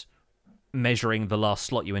and measuring the last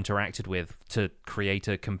slot you interacted with to create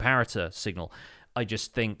a comparator signal. I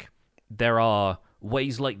just think there are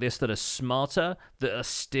ways like this that are smarter, that are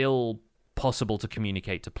still possible to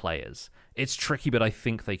communicate to players. It's tricky, but I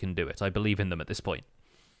think they can do it. I believe in them at this point.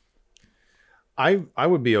 I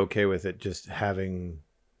would be okay with it just having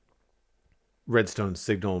redstone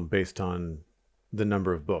signal based on the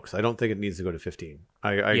number of books. I don't think it needs to go to 15.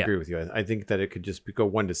 I agree with you. I think that it could just go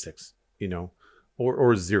 1 to 6,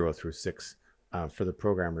 or 0 through 6 for the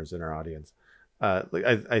programmers in our audience.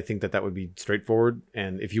 I think that would be straightforward.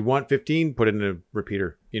 And if you want 15, put it in a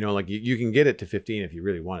repeater. Like you can get it to 15 if you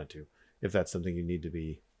really wanted to, if that's something you need to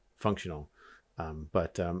be functional.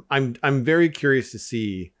 But I'm very curious to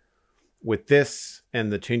see with this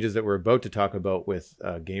and the changes that we're about to talk about with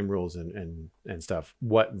game rules and stuff,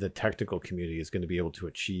 what the technical community is going to be able to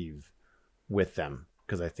achieve with them,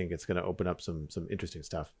 because I think it's going to open up some interesting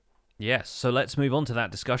stuff. Yes, so let's move on to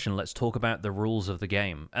that discussion. Let's talk about the rules of the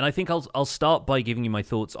game, and I think I'll start by giving you my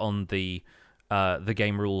thoughts on the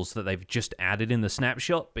game rules that they've just added in the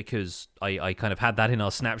snapshot, because I kind of had that in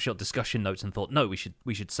our snapshot discussion notes and thought, no, we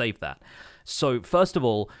should save that. So first of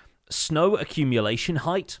all, snow accumulation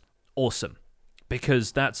height, awesome,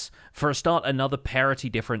 because that's, for a start, another parity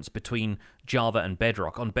difference between Java and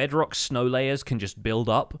Bedrock. On Bedrock, snow layers can just build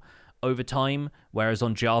up over time, whereas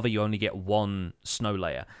on Java you only get one snow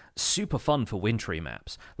layer. Super fun for wintry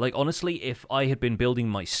maps. Like, honestly, if I had been building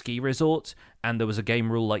my ski resort and there was a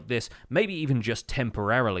game rule like this, maybe even just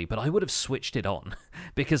temporarily, but I would have switched it on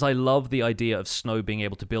because I love the idea of snow being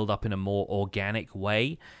able to build up in a more organic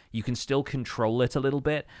way. You can still control it a little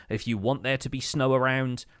bit. If you want there to be snow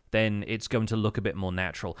around, then it's going to look a bit more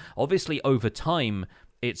natural. Obviously, over time,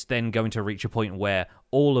 it's then going to reach a point where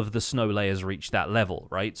all of the snow layers reach that level,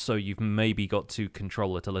 right? So you've maybe got to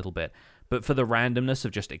control it a little bit. But for the randomness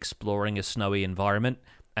of just exploring a snowy environment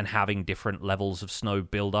and having different levels of snow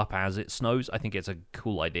build up as it snows, I think it's a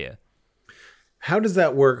cool idea. How does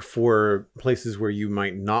that work for places where you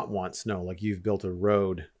might not want snow? Like you've built a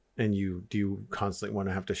road and do you constantly want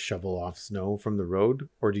to have to shovel off snow from the road?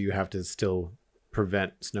 Or do you have to still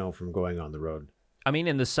prevent snow from going on the road? I mean,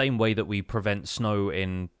 in the same way that we prevent snow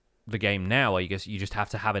in the game now, I guess you just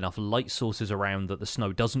have to have enough light sources around that the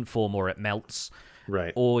snow doesn't form or it melts.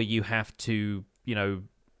 Right. Or you have to,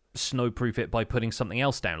 snowproof it by putting something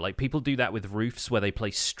else down. Like, people do that with roofs where they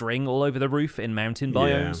place string all over the roof in mountain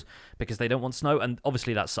biomes because they don't want snow. And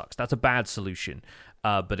obviously that sucks. That's a bad solution.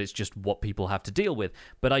 But it's just what people have to deal with.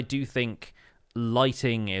 But I do think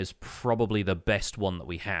lighting is probably the best one that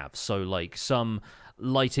we have. So, like, some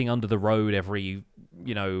lighting under the road every,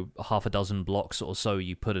 half a dozen blocks or so,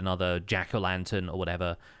 you put another jack-o'-lantern or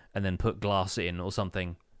whatever, and then put glass in or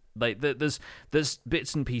something. Like, there's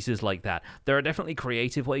bits and pieces like that. There are definitely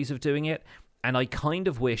creative ways of doing it, and I kind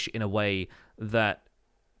of wish, in a way, that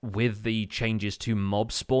with the changes to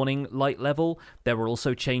mob spawning light level, there were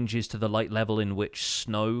also changes to the light level in which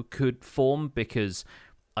snow could form, because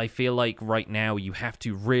I feel like right now you have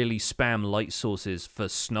to really spam light sources for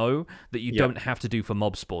snow that you don't have to do for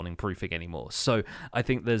mob spawning proofing anymore. So I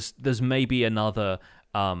think there's maybe another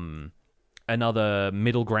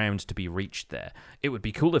middle ground to be reached there. It would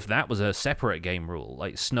be cool if that was a separate game rule,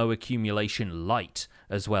 like snow accumulation light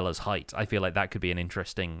as well as height. I feel like that could be an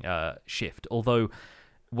interesting shift. Although,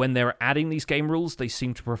 when they're adding these game rules, they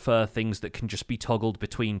seem to prefer things that can just be toggled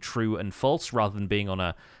between true and false rather than being on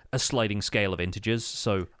a sliding scale of integers.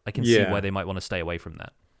 So I can see why they might want to stay away from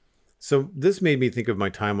that. So this made me think of my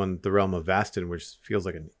time on the realm of Vastin, which feels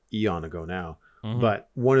like an eon ago now. Mm-hmm. But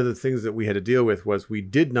one of the things that we had to deal with was we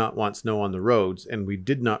did not want snow on the roads, and we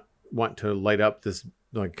did not want to light up this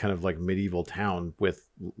kind of medieval town with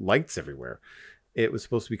lights everywhere. It was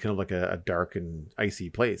supposed to be kind of like a dark and icy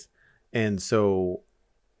place. And so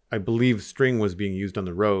I believe string was being used on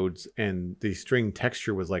the roads, and the string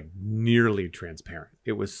texture was nearly transparent.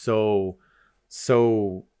 It was so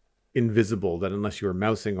invisible that unless you were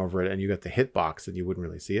mousing over it and you got the hitbox, then you wouldn't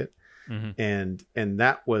really see it. Mm-hmm. And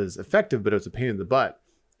that was effective, but it was a pain in the butt.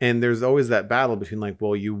 And there's always that battle between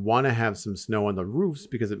you want to have some snow on the roofs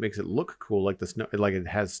because it makes it look cool, like the snow, like it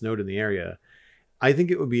has snowed in the area. I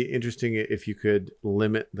think it would be interesting if you could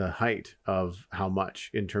limit the height of how much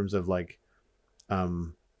in terms of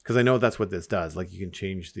because I know that's what this does. You can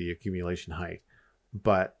change the accumulation height,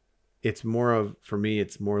 but it's more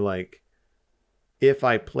like if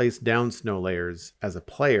I place down snow layers as a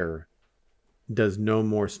player, does no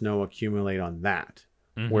more snow accumulate on that?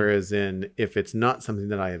 Mm-hmm. Whereas if it's not something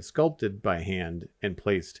that I have sculpted by hand and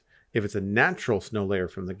placed, if it's a natural snow layer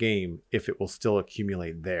from the game, if it will still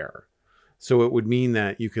accumulate there. So it would mean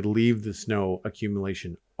that you could leave the snow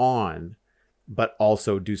accumulation on, but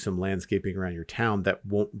also do some landscaping around your town that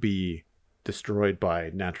won't be destroyed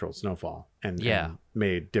by natural snowfall and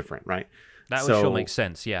made different, right? That would sure make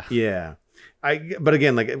sense, yeah. Yeah. But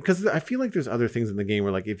again, like, because I feel like there's other things in the game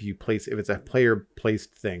where, like, if it's a player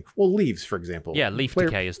placed thing, well, leaves, for example. Yeah, leaf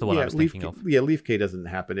decay is the one I was thinking of. Yeah, leaf decay doesn't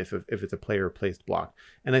happen if it's a player placed block.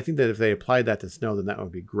 And I think that if they applied that to snow, then that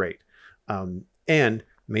would be great. And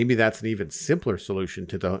maybe that's an even simpler solution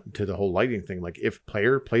to the whole lighting thing. Like, if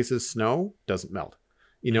player places snow, doesn't melt.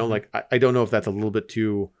 Like, I don't know if that's a little bit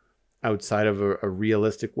too outside of a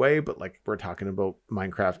realistic way, but, like, we're talking about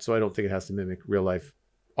Minecraft, so I don't think it has to mimic real life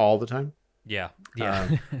all the time. Yeah.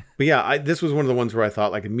 But yeah, this was one of the ones where I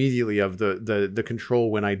thought, like, immediately of the control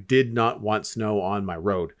when I did not want snow on my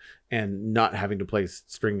road, and not having to place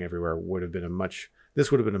string everywhere would have been a much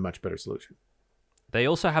better solution. They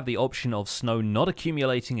also have the option of snow not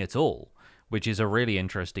accumulating at all, which is a really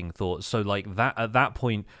interesting thought. So, like, that at that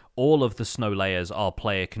point, all of the snow layers are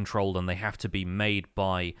player controlled and they have to be made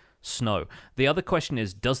by snow. The other question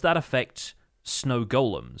is, does that affect snow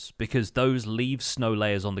golems? Because those leave snow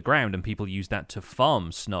layers on the ground and people use that to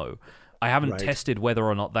farm snow. I haven't tested whether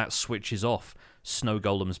or not that switches off snow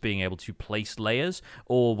golems being able to place layers,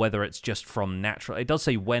 or whether it's just from natural. It does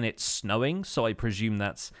say when it's snowing, so I presume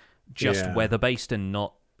that's just weather-based and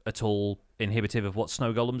not at all inhibitive of what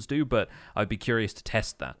snow golems do, but I'd be curious to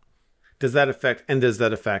test that. Does that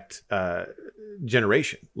affect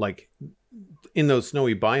generation? Like, in those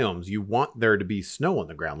snowy biomes, you want there to be snow on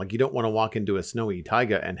the ground. Like, you don't want to walk into a snowy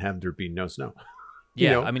taiga and have there be no snow.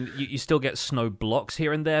 Yeah, I mean, you still get snow blocks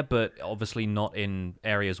here and there, but obviously not in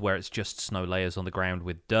areas where it's just snow layers on the ground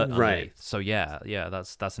with dirt underneath. So yeah,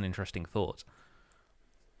 that's an interesting thought.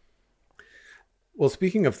 Well,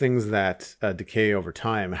 speaking of things that decay over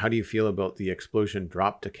time, how do you feel about the explosion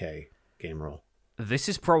drop decay game rule? This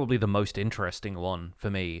is probably the most interesting one for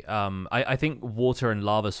me. I think water and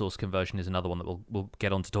lava source conversion is another one that we'll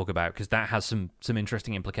get on to talk about, because that has some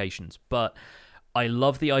interesting implications. But I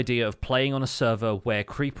love the idea of playing on a server where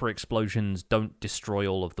creeper explosions don't destroy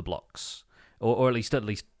all of the blocks, or at least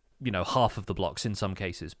half of the blocks in some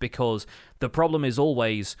cases, because the problem is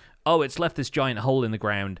always, it's left this giant hole in the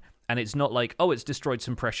ground. And it's not like, it's destroyed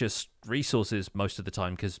some precious resources most of the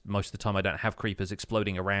time, because most of the time I don't have creepers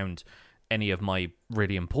exploding around any of my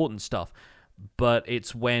really important stuff. But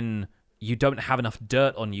it's when you don't have enough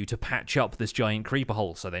dirt on you to patch up this giant creeper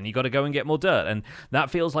hole, so then you got to go and get more dirt. And that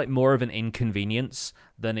feels like more of an inconvenience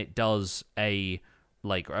than it does a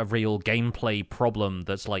real gameplay problem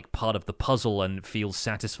that's like part of the puzzle and feels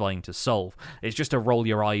satisfying to solve. It's just a roll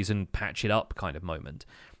your eyes and patch it up kind of moment.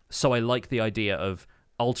 So I like the idea of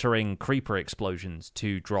altering creeper explosions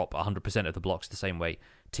to drop 100% of the blocks the same way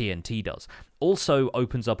TNT does. Also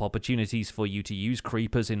opens up opportunities for you to use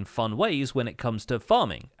creepers in fun ways when it comes to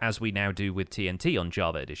farming, as we now do with TNT on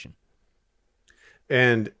Java Edition.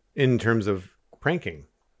 And in terms of pranking,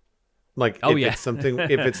 like, it's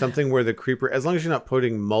something where the creeper, as long as you're not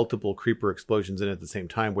putting multiple creeper explosions in at the same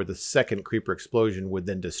time, where the second creeper explosion would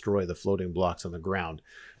then destroy the floating blocks on the ground.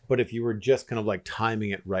 But if you were just kind of like timing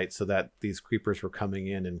it right so that these creepers were coming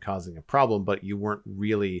in and causing a problem, but you weren't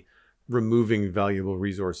really removing valuable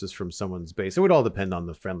resources from someone's base, it would all depend on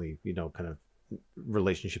the friendly, kind of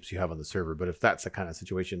relationships you have on the server. But if that's the kind of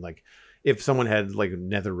situation, like if someone had like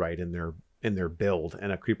netherite in their build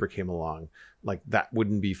and a creeper came along, like, that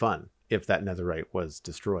wouldn't be fun if that netherite was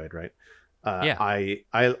destroyed, right?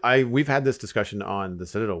 We've had this discussion on the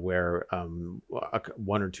Citadel where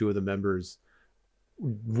one or two of the members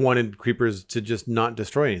wanted creepers to just not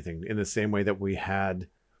destroy anything, in the same way that we had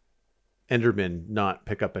Endermen not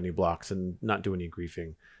pick up any blocks and not do any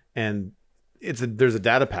griefing. And there's a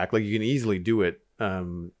data pack, like, you can easily do it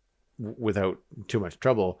without too much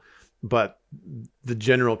trouble. But the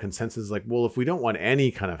general consensus is like, well, if we don't want any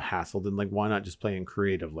kind of hassle, then, like, why not just play in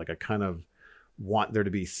creative? Like, I kind of want there to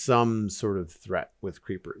be some sort of threat with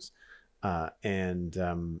creepers,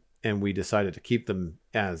 and we decided to keep them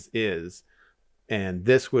as is. And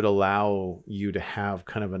this would allow you to have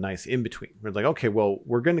kind of a nice in-between. We're like, okay, well,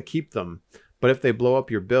 we're going to keep them, but if they blow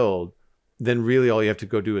up your build, then really all you have to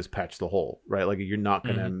go do is patch the hole, right? Like, you're not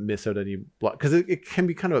going to miss out any block. Because it can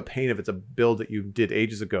be kind of a pain if it's a build that you did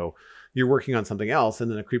ages ago. You're working on something else,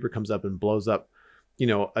 and then a creeper comes up and blows up,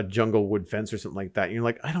 a jungle wood fence or something like that. And you're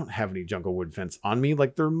like, I don't have any jungle wood fence on me.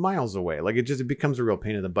 Like, they're miles away. Like, it becomes a real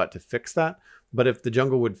pain in the butt to fix that. But if the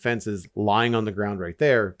jungle wood fence is lying on the ground right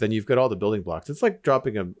there, then you've got all the building blocks. It's like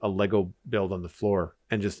dropping a Lego build on the floor,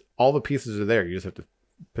 and just all the pieces are there. You just have to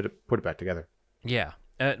put it back together. Yeah.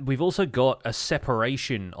 We've also got a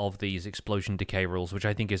separation of these explosion decay rules, which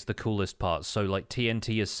I think is the coolest part. So, like,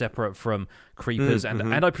 TNT is separate from creepers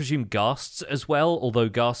and I presume ghasts as well, although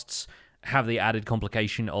ghasts have the added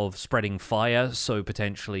complication of spreading fire, so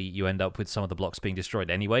potentially you end up with some of the blocks being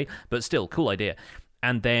destroyed anyway. But still, cool idea.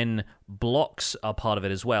 And then blocks are part of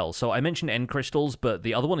it as well. So I mentioned end crystals, but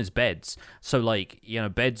the other one is beds. So, like,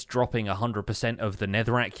 beds dropping 100% of the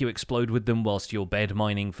netherrack you explode with them whilst you're bed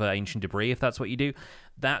mining for ancient debris, if that's what you do.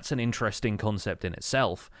 That's an interesting concept in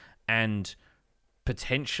itself. And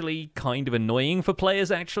potentially kind of annoying for players,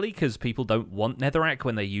 actually, because people don't want netherrack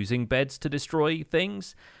when they're using beds to destroy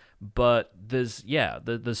things. But there's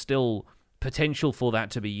still potential for that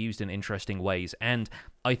to be used in interesting ways, and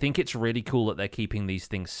I think it's really cool that they're keeping these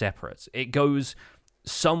things separate. It goes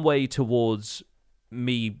some way towards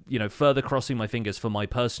me, further crossing my fingers for my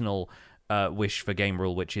personal wish for game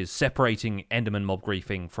rule, which is separating Enderman mob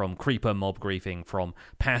griefing from creeper mob griefing, from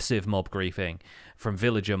passive mob griefing, from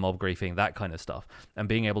villager mob griefing, that kind of stuff, and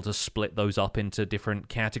being able to split those up into different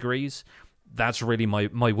categories. That's really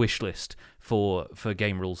my wish list for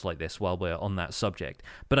game rules like this while we're on that subject.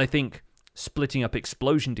 But I think splitting up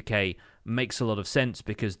explosion decay makes a lot of sense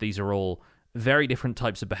because these are all very different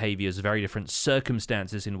types of behaviors, very different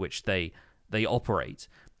circumstances in which they operate.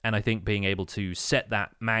 And I think being able to set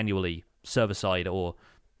that manually server-side or,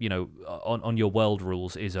 on your world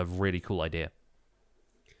rules is a really cool idea.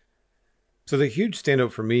 So the huge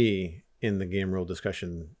standout for me in the game rule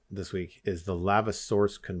discussion this week is the lava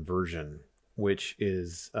source conversion, which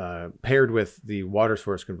is paired with the water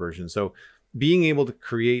source conversion. So being able to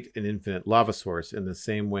create an infinite lava source in the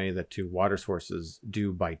same way that two water sources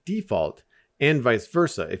do by default, and vice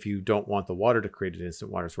versa. If you don't want the water to create an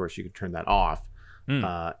instant water source, you can turn that off.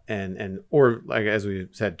 Or like, as we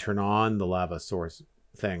said, turn on the lava source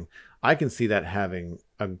thing. I can see that having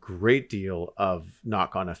a great deal of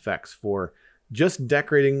knock-on effects for just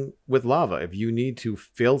decorating with lava. If you need to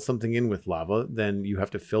fill something in with lava, then you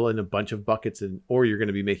have to fill in a bunch of buckets, or you're going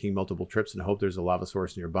to be making multiple trips and hope there's a lava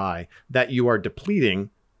source nearby that you are depleting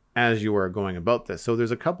as you are going about this. So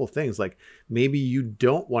there's a couple things, like maybe you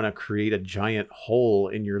don't want to create a giant hole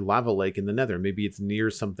in your lava lake in the nether. Maybe it's near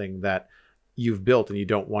something that you've built and you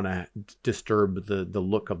don't want to disturb the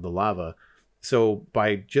look of the lava. So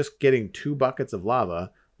by just getting 2 buckets of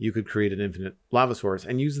lava, you could create an infinite lava source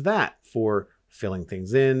and use that for filling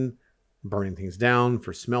things in, burning things down,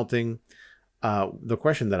 for smelting. The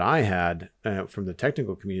question that I had from the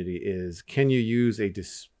technical community is, can you use a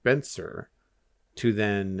dispenser to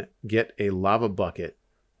then get a lava bucket,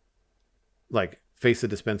 like face the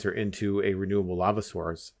dispenser into a renewable lava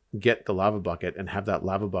source, get the lava bucket, and have that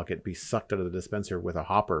lava bucket be sucked out of the dispenser with a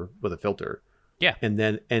hopper with a filter? Yeah. And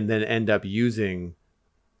then end up using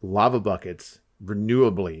lava buckets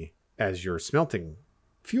renewably as your smelting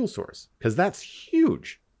fuel source, because that's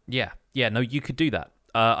huge. Yeah, no, you could do that.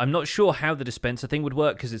 I'm not sure how the dispenser thing would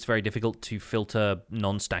work because it's very difficult to filter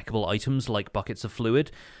non-stackable items like buckets of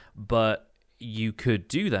fluid, but you could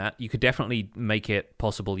do that. You could definitely make it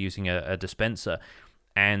possible using a dispenser,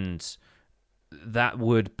 and that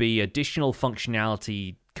would be additional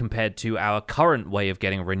functionality compared to our current way of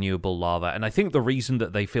getting renewable lava. And I think the reason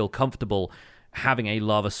that they feel comfortable having a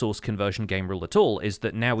lava source conversion game rule at all is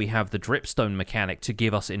that now we have the dripstone mechanic to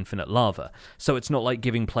give us infinite lava. So it's not like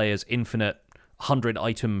giving players infinite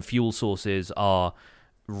 100-item fuel sources are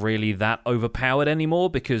really that overpowered anymore,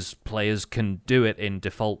 because players can do it in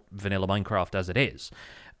default vanilla Minecraft as it is.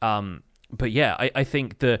 But yeah, I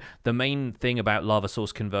think the main thing about lava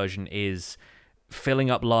source conversion is filling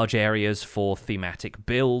up large areas for thematic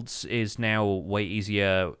builds is now way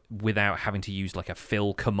easier without having to use like a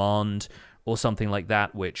fill command or something like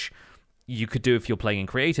that, which you could do if you're playing in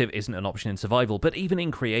creative, isn't an option in survival. But even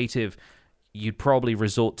in creative, you'd probably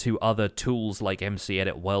resort to other tools like MC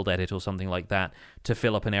Edit, World Edit, or something like that to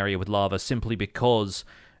fill up an area with lava, simply because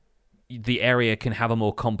the area can have a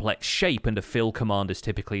more complex shape, and a fill command is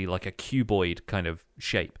typically like a cuboid kind of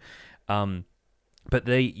shape. But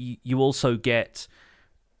you also get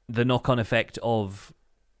the knock-on effect of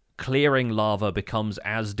clearing lava becomes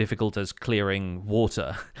as difficult as clearing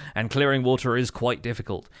water, and clearing water is quite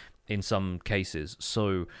difficult in some cases.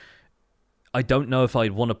 So I don't know if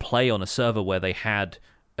I'd want to play on a server where they had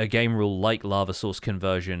a game rule like lava source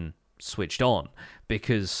conversion switched on,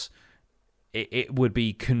 because it would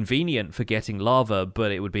be convenient for getting lava,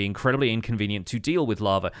 but it would be incredibly inconvenient to deal with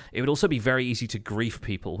lava. It would also be very easy to grief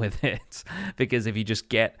people with it, because if you just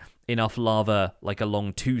get enough lava like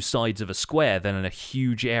along 2 sides of a square, then a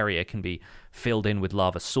huge area can be filled in with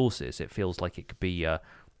lava sources. It feels like it could be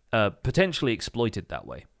potentially exploited that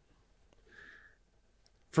way.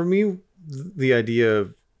 For me, the idea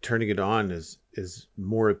of turning it on is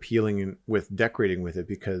more appealing with decorating with it,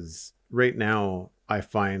 because right now I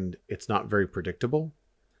find it's not very predictable.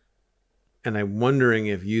 And I'm wondering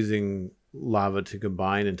if using lava to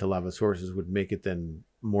combine into lava sources would make it then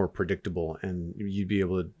more predictable, and you'd be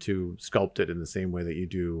able to sculpt it in the same way that you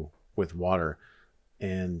do with water.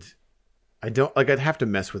 And I don't like, I'd have to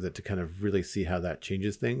mess with it to kind of really see how that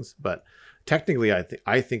changes things. But technically,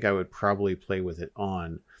 I think I would probably play with it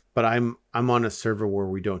on. But I'm on a server where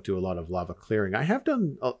we don't do a lot of lava clearing. I have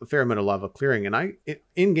done a fair amount of lava clearing, and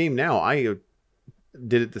in game now I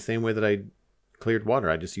did it the same way that I cleared water.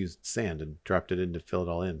 I just used sand and dropped it in to fill it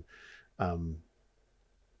all in.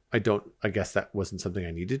 I guess that wasn't something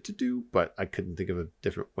I needed to do, but I couldn't think of a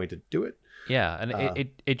different way to do it. Yeah,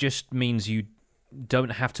 and it just means you don't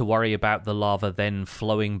have to worry about the lava then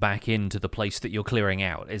flowing back into the place that you're clearing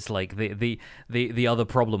out. It's like the other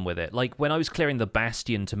problem with it. Like when I was clearing the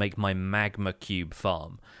bastion to make my magma cube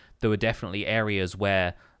farm, there were definitely areas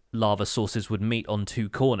where lava sources would meet on two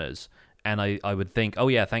corners. And I would think, oh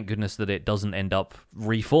yeah, thank goodness that it doesn't end up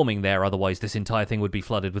reforming there, otherwise this entire thing would be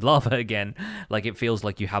flooded with lava again. Like, it feels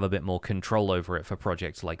like you have a bit more control over it for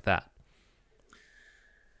projects like that.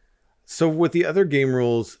 So with the other game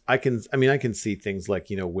rules, I can see things like,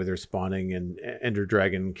 wither spawning and ender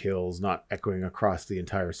dragon kills not echoing across the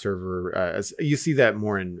entire server. As you see that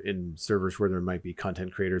more in servers where there might be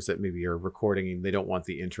content creators that maybe are recording and they don't want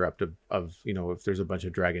the interrupt of if there's a bunch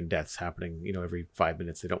of dragon deaths happening, every 5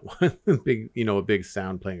 minutes, they don't want a big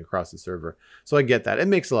sound playing across the server. So I get that. It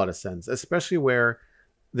makes a lot of sense, especially where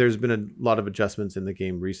there's been a lot of adjustments in the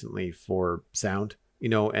game recently for sound,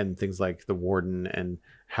 and things like the warden and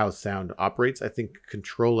how sound operates. I think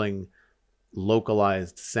controlling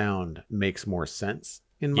localized sound makes more sense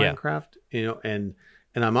in Minecraft, and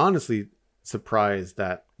I'm honestly surprised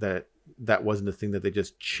that wasn't a thing that they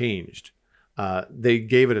just changed. They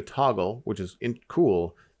gave it a toggle, which is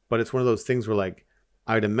cool, but it's one of those things where, like,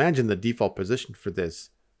 I'd imagine the default position for this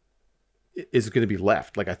is going to be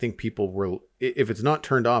left. Like, I think people will, if it's not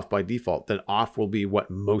turned off by default, then off will be what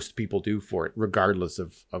most people do for it, regardless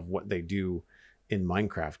of what they do in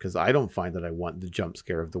Minecraft. Because I don't find that I want the jump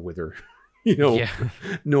scare of the wither,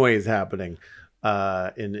 noise happening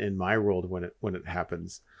in my world when it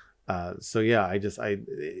happens. So yeah,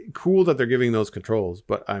 cool that they're giving those controls,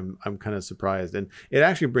 but I'm kind of surprised. And it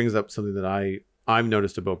actually brings up something that I've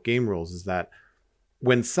noticed about game rules, is that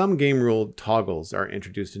when some game rule toggles are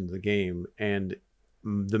introduced into the game and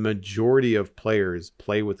the majority of players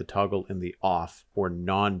play with the toggle in the off or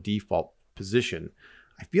non-default position,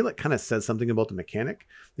 I feel it kind of says something about the mechanic.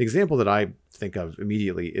 The example that I think of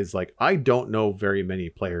immediately is, like, I don't know very many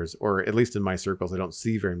players, or at least in my circles, I don't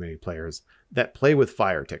see very many players that play with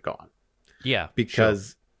fire tick on. Yeah.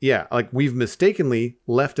 Because, like, we've mistakenly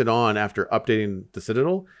left it on after updating the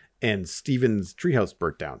Citadel, and Steven's treehouse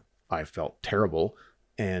burnt down. I felt terrible.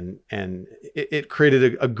 And it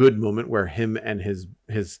created a good moment where him and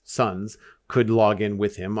his sons could log in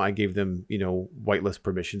with him. I gave them, whitelist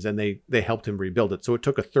permissions, and they helped him rebuild it. So it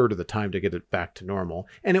took a third of the time to get it back to normal.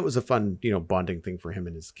 And it was a fun, bonding thing for him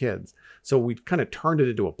and his kids. So we kind of turned it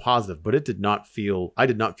into a positive, but I did not feel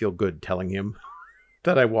good telling him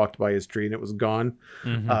that I walked by his tree and it was gone,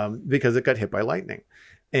 because it got hit by lightning.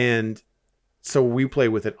 And so we play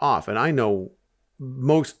with it off. And I know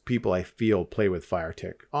most people, I feel, play with fire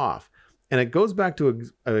tick off. And it goes back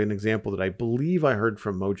to an example that I believe I heard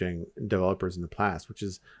from Mojang developers in the past, which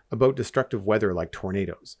is about destructive weather like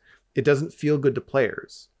tornadoes. It doesn't feel good to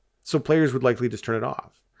players. So players would likely just turn it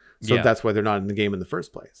off. So that's why they're not in the game in the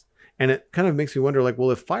first place. And it kind of makes me wonder, like,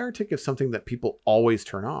 well, if fire tick is something that people always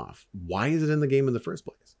turn off, why is it in the game in the first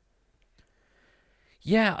place?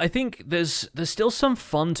 Yeah, I think there's still some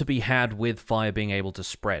fun to be had with fire being able to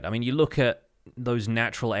spread. I mean, you look at those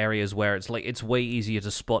natural areas where it's like it's way easier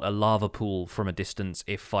to spot a lava pool from a distance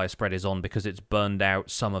if fire spread is on, because it's burned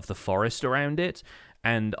out some of the forest around it.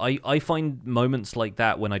 And I find moments like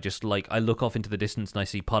that when I just, like, I look off into the distance and I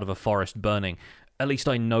see part of a forest burning. At least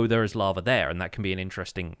I know there is lava there, and that can be an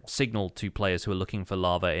interesting signal to players who are looking for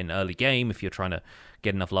lava in early game if you're trying to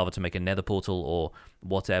get enough lava to make a nether portal or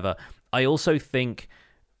whatever. I also think,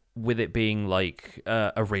 with it being like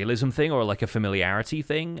a realism thing or like a familiarity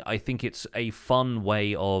thing, I think it's a fun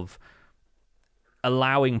way of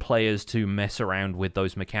allowing players to mess around with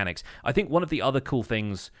those mechanics. I think one of the other cool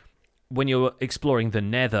things when you're exploring the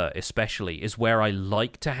nether especially is where I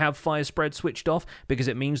like to have fire spread switched off, because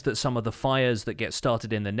it means that some of the fires that get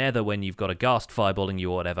started in the nether when you've got a ghast fireballing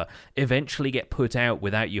you or whatever eventually get put out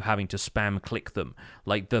without you having to spam click them.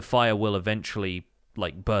 Like, the fire will eventually,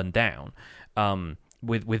 like, burn down.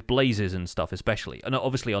 With blazes and stuff especially. And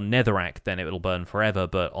obviously on Netherrack, then it'll burn forever,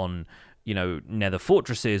 but on, Nether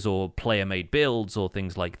Fortresses or player-made builds or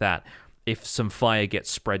things like that, if some fire gets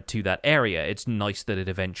spread to that area, it's nice that it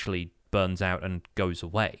eventually burns out and goes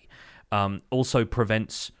away. Also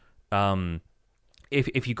prevents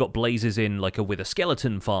if you've got blazes in like a Wither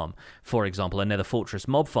Skeleton farm, for example, a Nether Fortress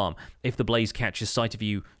mob farm, if the blaze catches sight of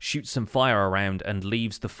you, shoots some fire around and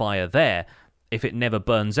leaves the fire there, if it never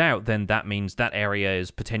burns out, then that means that area is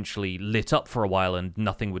potentially lit up for a while and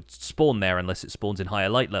nothing would spawn there unless it spawns in higher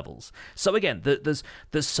light levels. So again, there's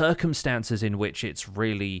circumstances in which it's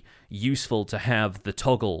really useful to have the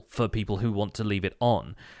toggle for people who want to leave it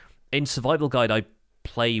on. In Survival Guide, I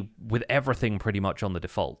play with everything pretty much on the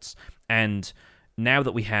defaults. And now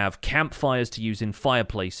that we have campfires to use in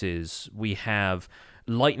fireplaces, we have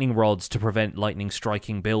lightning rods to prevent lightning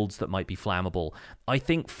striking builds that might be flammable, I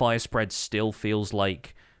think fire spread still feels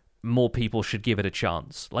like more people should give it a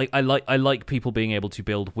chance. Like I like people being able to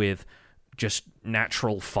build with just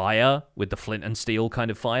natural fire, with the flint and steel kind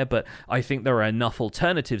of fire, but I think there are enough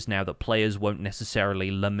alternatives now that players won't necessarily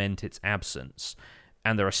lament its absence.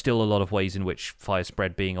 And there are still a lot of ways in which fire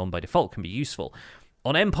spread being on by default can be useful.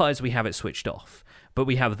 On Empires, we have it switched off. But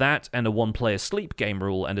we have that and a one-player sleep game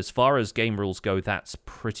rule, and as far as game rules go, that's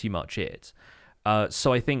pretty much it.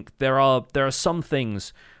 So I think there are some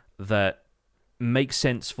things that make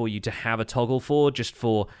sense for you to have a toggle for, just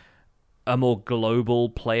for a more global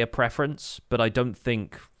player preference, but I don't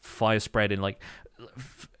think fire spread in, like...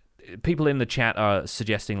 people in the chat are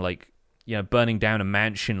suggesting, like, you know, burning down a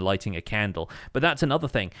mansion, lighting a candle. But that's another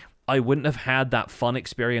thing. I wouldn't have had that fun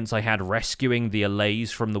experience I had rescuing the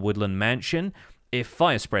allays from the woodland mansion if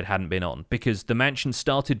fire spread hadn't been on, because the mansion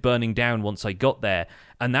started burning down once I got there,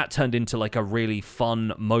 and that turned into like a really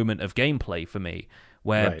fun moment of gameplay for me,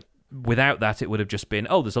 where without that it would have just been,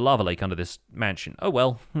 oh, there's a lava lake under this mansion. Oh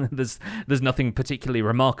well, there's nothing particularly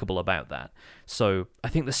remarkable about that. So I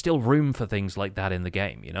think there's still room for things like that in the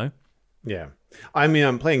game, you know? Yeah. I mean,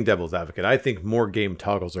 I'm playing devil's advocate. I think more game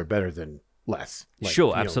toggles are better than less. Like,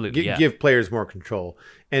 sure, absolutely. Give players more control.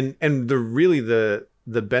 And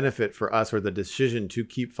the benefit for us, or the decision to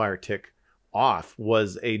keep fire tick off,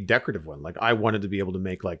 was a decorative one. Like, I wanted to be able to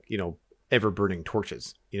make, like, you know, ever burning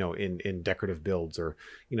torches, you know, in decorative builds, or,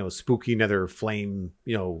 you know, spooky nether flame,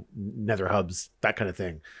 you know, nether hubs, that kind of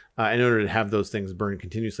thing. In order to have those things burn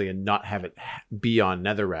continuously and not have it be on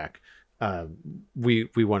netherrack, we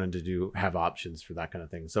wanted to have options for that kind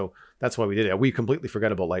of thing. So that's why we did it. We completely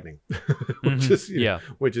forgot about lightning,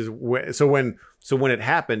 so when it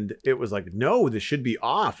happened, it was like, no, this should be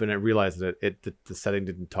off. And I realized that the setting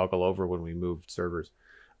didn't toggle over when we moved servers.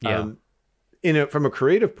 From a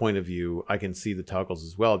creative point of view, I can see the toggles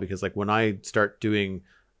as well, because like when I start doing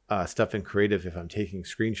stuff in creative, if I'm taking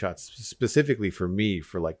screenshots specifically for me,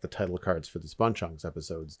 for like the title cards for the Spawn Chunks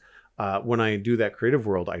episodes, when I do that creative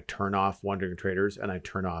world, I turn off Wandering Traders and I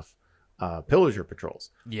turn off Pillager Patrols.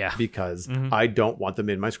 Yeah. Because I don't want them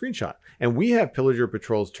in my screenshot. And we have Pillager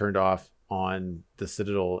Patrols turned off on the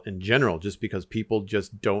Citadel in general, just because people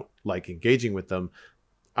just don't like engaging with them.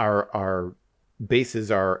 Our bases,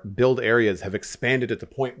 our build areas have expanded at the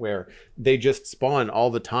point where they just spawn all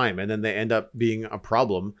the time, and then they end up being a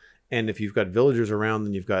problem. And if you've got villagers around,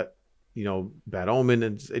 then you've got, you know, Bad Omen,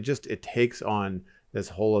 and it takes on this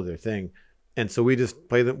whole other thing. And so we just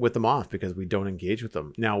play with them off because we don't engage with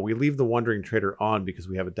them. Now we leave the Wandering Trader on because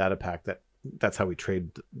we have a data pack that's how we trade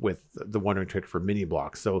with the Wandering Trader for mini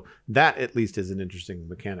blocks. So that at least is an interesting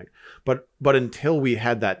mechanic. But until we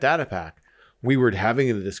had that data pack, we were having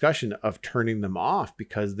the discussion of turning them off,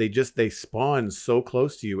 because they spawn so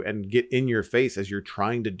close to you and get in your face as you're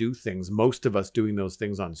trying to do things. Most of us doing those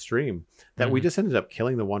things on stream, that we just ended up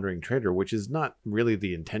killing the Wandering Trader, which is not really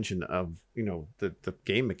the intention of, you know, the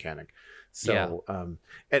game mechanic. So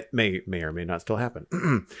it may or may not still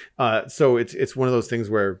happen. So it's one of those things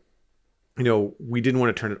where, you know, we didn't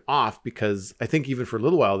want to turn it off, because I think even for a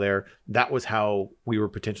little while there, that was how we were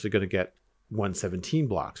potentially going to get 117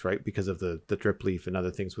 blocks, right? Because of the drip leaf and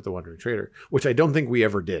other things with the Wandering Trader, which I don't think we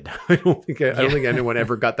ever did. I don't think anyone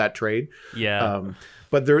ever got that trade.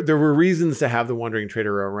 But there were reasons to have the Wandering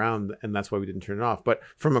Trader around, and that's why we didn't turn it off. But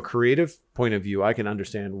from a creative point of view, I can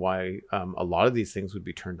understand why a lot of these things would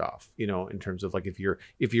be turned off, you know, in terms of like, if you're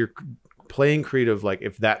playing creative, like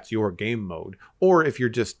if that's your game mode, or if you're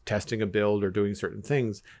just testing a build or doing certain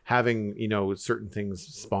things, having, you know, certain things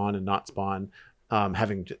spawn and not spawn. I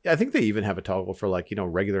think they even have a toggle for, like, you know,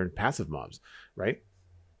 regular and passive mobs, right?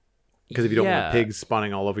 Because if you don't want pigs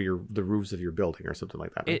spawning all over the roofs of your building or something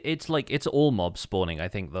like that. Right? It's all mob spawning, I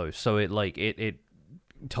think, though. So it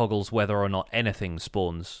toggles whether or not anything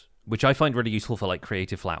spawns, which I find really useful for like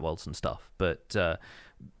creative flat worlds and stuff. But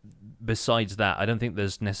besides that, I don't think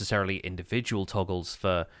there's necessarily individual toggles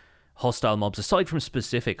for hostile mobs aside from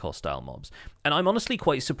specific hostile mobs. And I'm honestly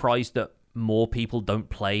quite surprised that more people don't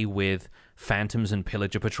play with Phantoms and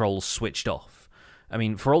Pillager Patrols switched off. I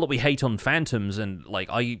mean, for all that we hate on phantoms, and like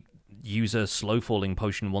I use a slow falling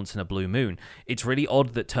potion once in a blue moon, it's really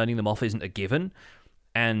odd that turning them off isn't a given.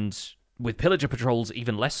 And with pillager patrols,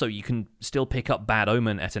 even less so. You can still pick up Bad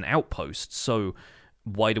Omen at an outpost, so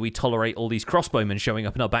why do we tolerate all these crossbowmen showing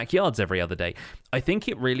up in our backyards every other day? I think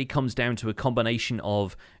it really comes down to a combination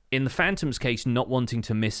of, in the Phantom's case, not wanting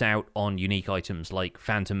to miss out on unique items like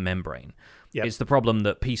Phantom Membrane. Yep. It's the problem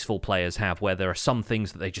that peaceful players have, where there are some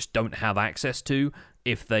things that they just don't have access to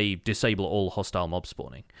if they disable all hostile mob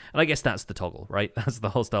spawning. And I guess that's the toggle, right? That's the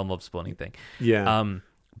hostile mob spawning thing. Yeah.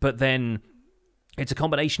 But then it's a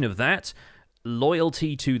combination of that,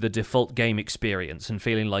 loyalty to the default game experience, and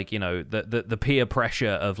feeling like, you know, the peer pressure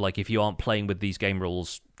of, like, if you aren't playing with these game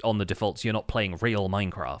rules on the defaults, you're not playing real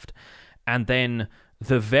Minecraft. And then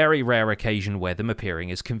the very rare occasion where them appearing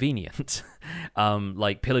is convenient.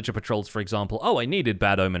 Like Pillager Patrols, for example. Oh, I needed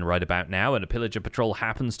Bad Omen right about now, and a Pillager Patrol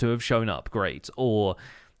happens to have shown up. Great. Or,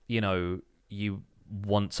 you know, you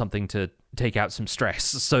want something to take out some stress,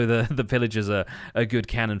 so the Pillagers are a good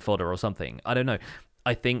cannon fodder or something. I don't know.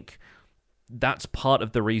 I think that's part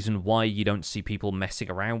of the reason why you don't see people messing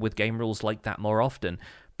around with game rules like that more often.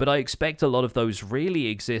 But I expect a lot of those really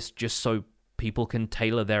exist just so people can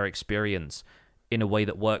tailor their experience in a way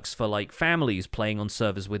that works for, like, families playing on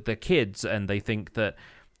servers with their kids, and they think that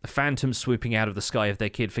a phantom swooping out of the sky if their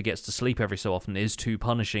kid forgets to sleep every so often is too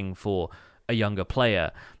punishing for a younger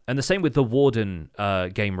player. And the same with the Warden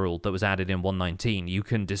game rule that was added in 1.19. You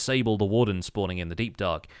can disable the Warden spawning in the Deep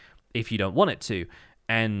Dark if you don't want it to,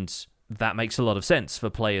 and that makes a lot of sense for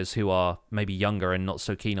players who are maybe younger and not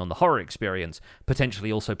so keen on the horror experience,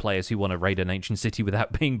 potentially also players who want to raid an ancient city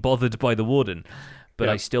without being bothered by the Warden. But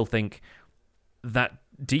I still think that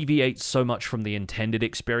deviates so much from the intended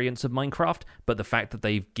experience of Minecraft, but the fact that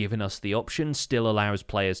they've given us the option still allows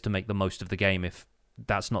players to make the most of the game if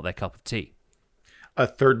that's not their cup of tea. A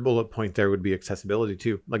third bullet point there would be accessibility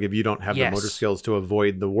too. Like, if you don't have the motor skills to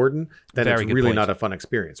avoid the Warden, then it's really not a fun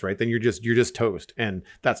experience, right? Then you're just toast, and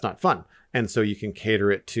that's not fun. And so you can cater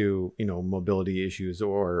it to, you know, mobility issues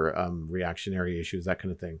or reactionary issues, that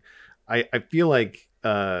kind of thing. I feel like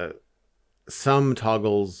some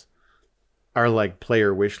toggles are like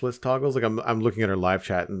player wish list toggles. Like, I'm looking at our live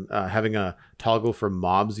chat, and having a toggle for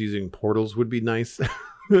mobs using portals would be nice.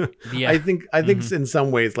 I think in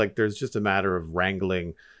some ways, like, there's just a matter of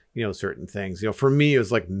wrangling, you know, certain things. You know, for me, it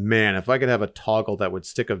was like, man, if I could have a toggle that would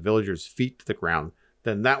stick a villager's feet to the ground,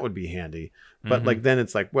 then that would be handy. But like, then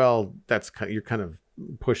it's like, well, you're kind of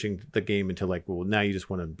pushing the game into, like, well, now you just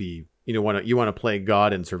want to be, you want to play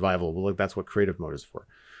God in survival. Well, like, that's what creative mode is for.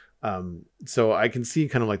 So I can see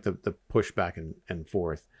kind of like the push back and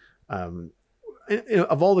forth.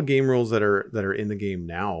 Of all the game rules that are in the game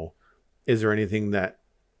now, is there anything that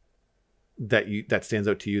stands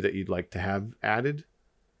out to you that you'd like to have added?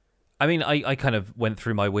 I mean, I kind of went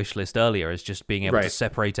through my wish list earlier as just being able to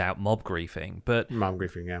separate out mob griefing. But mob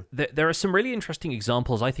griefing, yeah. There are some really interesting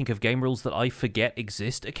examples, I think, of game rules that I forget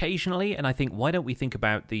exist occasionally, and I think, why don't we think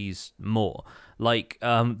about these more? Like,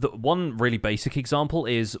 the one really basic example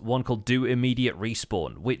is one called Do Immediate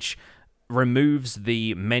Respawn, which removes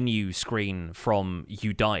the menu screen from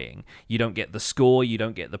you dying. You don't get the score, you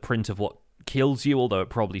don't get the print of what kills you, although it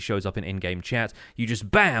probably shows up in in-game chat. You just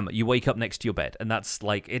bam, you wake up next to your bed, and that's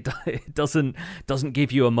like, it doesn't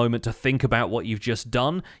give you a moment to think about what you've just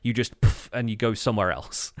done. You just poof, and you go somewhere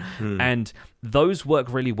else. And those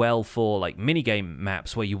work really well for, like, minigame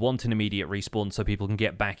maps where you want an immediate respawn so people can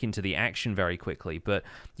get back into the action very quickly, but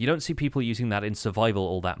you don't see people using that in survival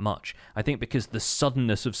all that much. I think because the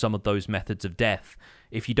suddenness of some of those methods of death,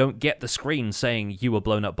 if you don't get the screen saying you were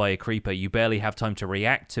blown up by a creeper, you barely have time to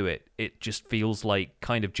react to it. It just feels like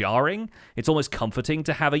kind of jarring. It's almost comforting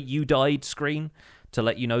to have a you died screen to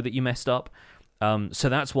let you know that you messed up. So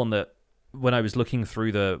that's one that, when I was looking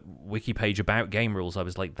through the wiki page about game rules, I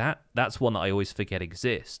was like, that's one that I always forget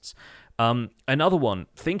exists. Another one,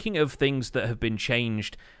 thinking of things that have been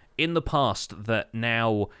changed in the past that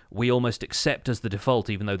now we almost accept as the default,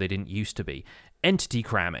 even though they didn't used to be. Entity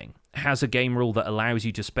cramming has a game rule that allows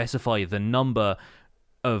you to specify the number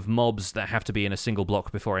of mobs that have to be in a single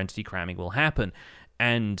block before entity cramming will happen,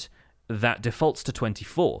 and that defaults to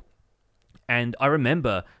 24. And I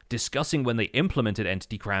remember discussing when they implemented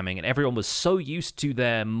entity cramming, and everyone was so used to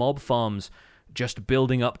their mob farms just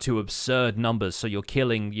building up to absurd numbers, so you're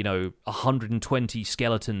killing, 120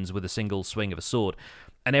 skeletons with a single swing of a sword,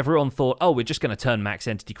 And everyone thought, oh, we're just going to turn max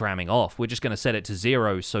entity cramming off. We're just going to set it to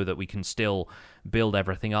 0 so that we can still build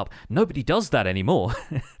everything up. Nobody does that anymore.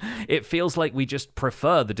 It feels like we just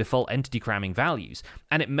prefer the default entity cramming values.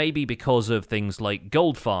 And it may be because of things like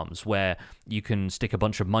gold farms, where you can stick a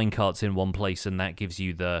bunch of minecarts in one place and that gives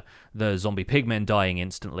you the zombie pigmen dying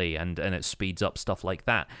instantly, and it speeds up stuff like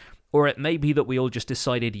that. Or it may be that we all just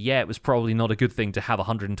decided, yeah, it was probably not a good thing to have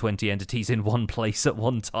 120 entities in one place at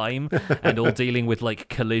one time and all dealing with, like,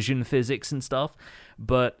 collision physics and stuff.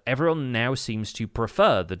 But everyone now seems to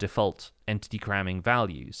prefer the default entity cramming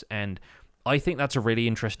values. And I think that's a really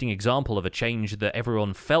interesting example of a change that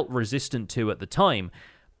everyone felt resistant to at the time,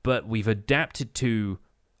 but we've adapted to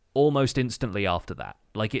almost instantly after that.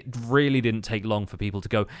 Like, it really didn't take long for people to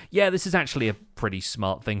go, yeah, this is actually a pretty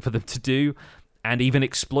smart thing for them to do, and even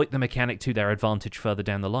exploit the mechanic to their advantage further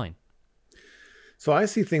down the line. So I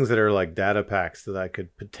see things that are like data packs that I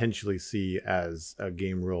could potentially see as a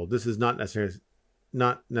game rule. This is not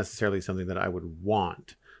necessarily something that I would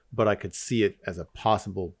want, but I could see it as a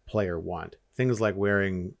possible player want. Things like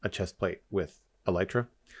wearing a chest plate with elytra.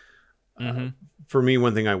 For me,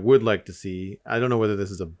 one thing I would like to see, I don't know whether this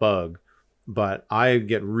is a bug, but I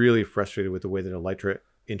get really frustrated with the way that elytra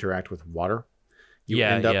interact with water. You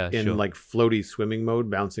end up in like floaty swimming mode,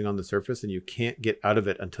 bouncing on the surface, and you can't get out of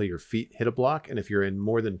it until your feet hit a block. And if you're in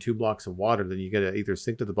more than 2 blocks of water, then you got to either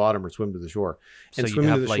sink to the bottom or swim to the shore. And so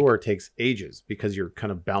swimming to the shore takes ages because you're kind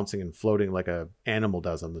of bouncing and floating like a animal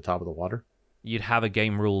does on the top of the water. You'd have a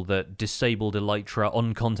game rule that disabled elytra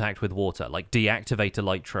on contact with water, like deactivate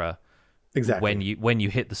elytra exactly when you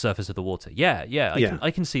hit the surface of the water.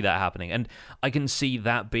 I can see that happening, and I can see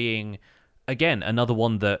that being, again, another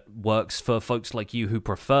one that works for folks like you who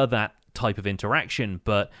prefer that type of interaction,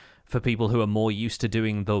 but for people who are more used to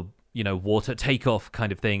doing the, water takeoff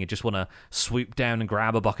kind of thing and just want to swoop down and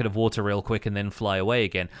grab a bucket of water real quick and then fly away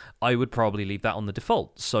again, I would probably leave that on the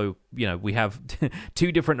default. So, we have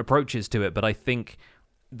 2 different approaches to it, but I think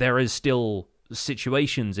there is still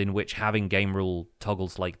situations in which having game rule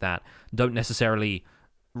toggles like that don't necessarily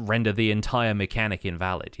render the entire mechanic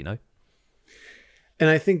invalid, And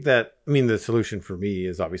I think that, the solution for me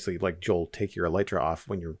is obviously, like Joel, take your elytra off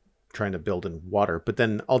when you're trying to build in water. But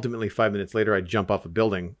then ultimately 5 minutes later, I jump off a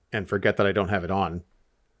building and forget that I don't have it on.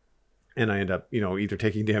 And I end up, either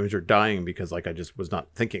taking damage or dying because I just was not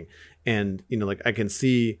thinking. And, I can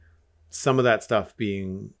see some of that stuff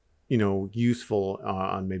being, useful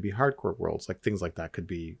on maybe hardcore worlds. Like things like that could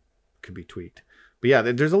be tweaked. But yeah,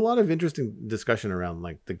 there's a lot of interesting discussion around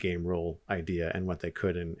like the game rule idea and what they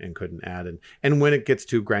could and couldn't add, and when it gets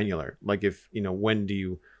too granular, like if when do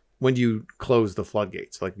you close the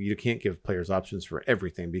floodgates? Like you can't give players options for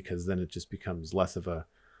everything because then it just becomes less of a.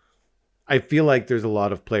 I feel like there's a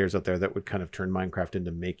lot of players out there that would kind of turn Minecraft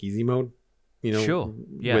into make easy mode, sure,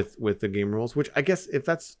 yeah, with the game rules. Which I guess if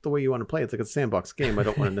that's the way you want to play, it's like a sandbox game. I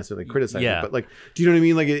don't want to necessarily criticize it, but like, do you know what I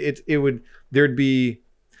mean? Like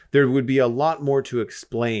there would be a lot more to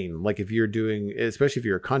explain. Like if you're doing, especially if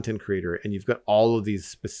you're a content creator and you've got all of these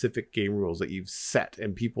specific game rules that you've set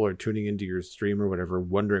and people are tuning into your stream or whatever,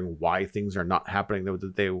 wondering why things are not happening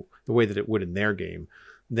the way that it would in their game,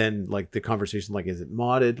 then like the conversation, like, is it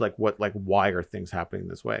modded? Like why are things happening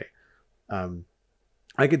this way?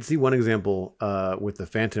 I could see one example with the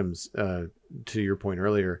Phantoms, to your point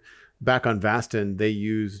earlier. Back on Vastin, they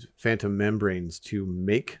used Phantom membranes to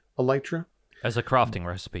make elytra. As a crafting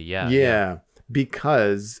recipe, yeah.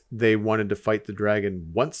 Because they wanted to fight the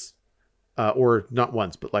dragon once, or not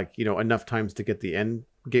once, but like, enough times to get the end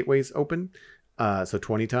gateways open, so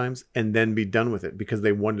 20 times, and then be done with it because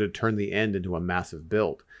they wanted to turn the end into a massive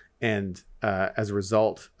build. And as a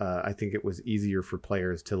result, I think it was easier for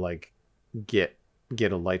players to like get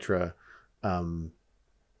elytra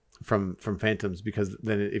from Phantoms, because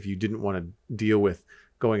then if you didn't want to deal with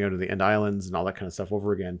going out of the end islands and all that kind of stuff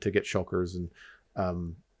over again to get shulkers and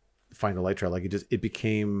find elytra, like it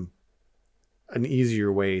became an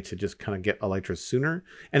easier way to just kind of get elytra sooner.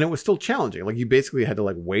 And it was still challenging. Like you basically had to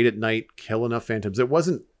like wait at night, kill enough Phantoms. It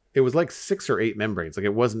was like 6 or 8 membranes. Like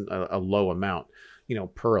it wasn't a low amount,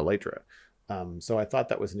 per elytra. So I thought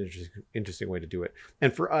that was an interesting way to do it.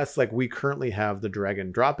 And for us, like we currently have the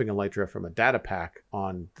dragon dropping elytra from a data pack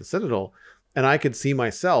on the Citadel, and I could see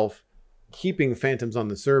myself keeping Phantoms on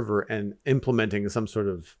the server and implementing some sort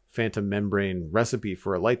of Phantom membrane recipe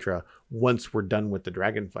for elytra once we're done with the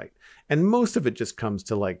dragon fight. And most of it just comes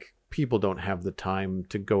to like people don't have the time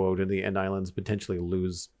to go out in the end islands, potentially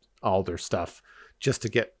lose all their stuff just to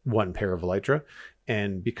get one pair of elytra.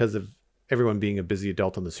 And because of everyone being a busy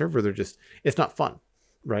adult on the server, it's not fun,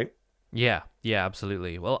 right? Yeah,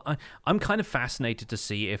 absolutely. Well, I'm kind of fascinated to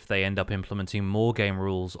see if they end up implementing more game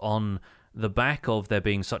rules on the back of there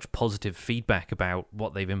being such positive feedback about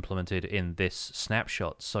what they've implemented in this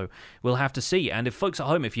snapshot. So we'll have to see. And if folks at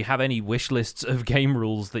home, if you have any wish lists of game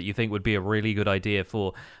rules that you think would be a really good idea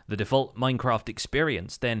for the default Minecraft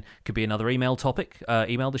experience, then could be another email topic.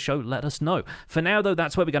 Email the show, let us know. For now, though,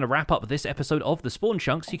 that's where we're going to wrap up this episode of The Spawn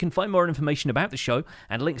Chunks. You can find more information about the show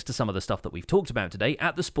and links to some of the stuff that we've talked about today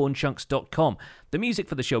at thespawnchunks.com. The music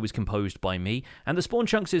for the show is composed by me, and The Spawn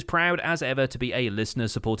Chunks is proud as ever to be a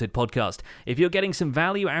listener-supported podcast. If you're getting some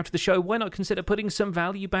value out of the show, why not consider putting some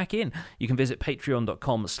value back in? You can visit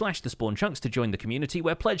patreon.com/thespawnchunks to join the community,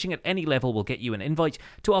 where pledging at any level will get you an invite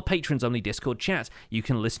to our patrons-only Discord chat. You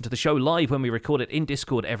can listen to the show live when we record it in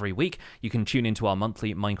Discord every week. You can tune into our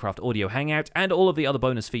monthly Minecraft audio hangout and all of the other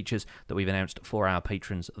bonus features that we've announced for our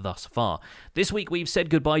patrons thus far. This week, we've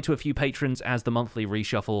said goodbye to a few patrons as the monthly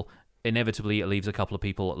reshuffle inevitably leaves a couple of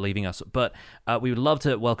people leaving us, but we would love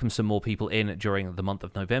to welcome some more people in during the month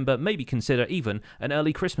of November. Maybe consider even an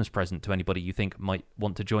early Christmas present to anybody you think might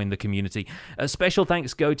want to join the community. A special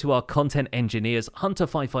thanks go to our content engineers,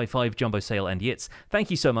 Hunter555, Jumbo Sale, and Yitz. Thank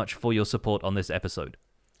you so much for your support on this episode.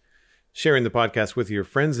 Sharing the podcast with your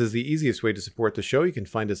friends is the easiest way to support the show. You can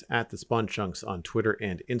find us at The Spawn Chunks on Twitter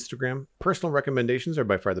and Instagram. Personal recommendations are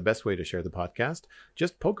by far the best way to share the podcast.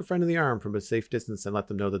 Just poke a friend in the arm from a safe distance and let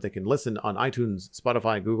them know that they can listen on iTunes,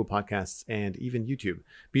 Spotify, Google Podcasts, and even YouTube.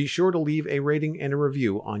 Be sure to leave a rating and a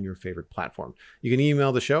review on your favorite platform. You can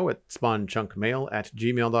email the show at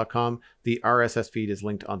spawnchunkmail@gmail.com. The RSS feed is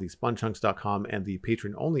linked on the spawnchunks.com, and the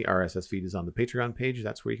patron-only RSS feed is on the Patreon page.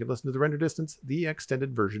 That's where you can listen to the Render Distance, the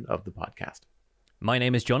extended version of the podcast. My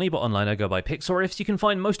name is Jonny, but online I go by Pixelriffs. You can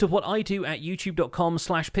find most of what I do at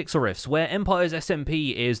youtube.com/pixelriffs, where Empire's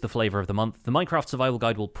SMP is the flavor of the month. The Minecraft Survival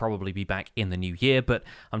Guide will probably be back in the new year, but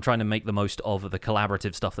I'm trying to make the most of the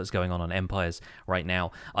collaborative stuff that's going on Empires right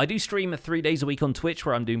now. I do stream 3 days a week on Twitch,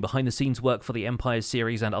 where I'm doing behind-the-scenes work for the Empires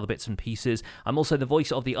series and other bits and pieces. I'm also the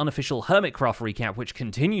voice of the unofficial Hermitcraft recap, which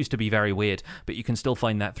continues to be very weird, but you can still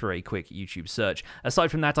find that through a quick YouTube search.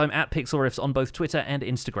 Aside from that, I'm at Pixelriffs on both Twitter and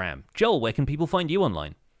Instagram. Joel, where can people find you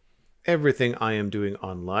online? Everything I am doing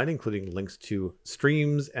online, including links to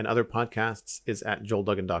streams and other podcasts, is at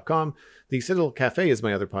joelduggan.com. The Citadel Cafe is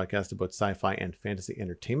my other podcast about sci-fi and fantasy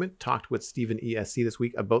entertainment. Talked with Stephen ESC this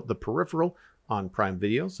week about The Peripheral on Prime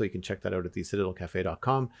Video, so you can check that out at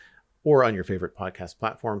thecitadelcafe.com or on your favorite podcast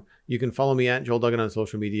platform. You can follow me at Joel Duggan on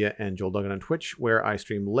social media and Joel Duggan on Twitch, where I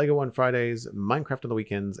stream Lego on Fridays, Minecraft on the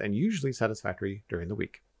weekends, and usually Satisfactory during the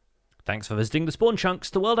week. Thanks for visiting The Spawn Chunks.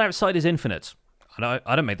 The world outside is infinite. I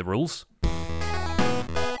don't make the rules.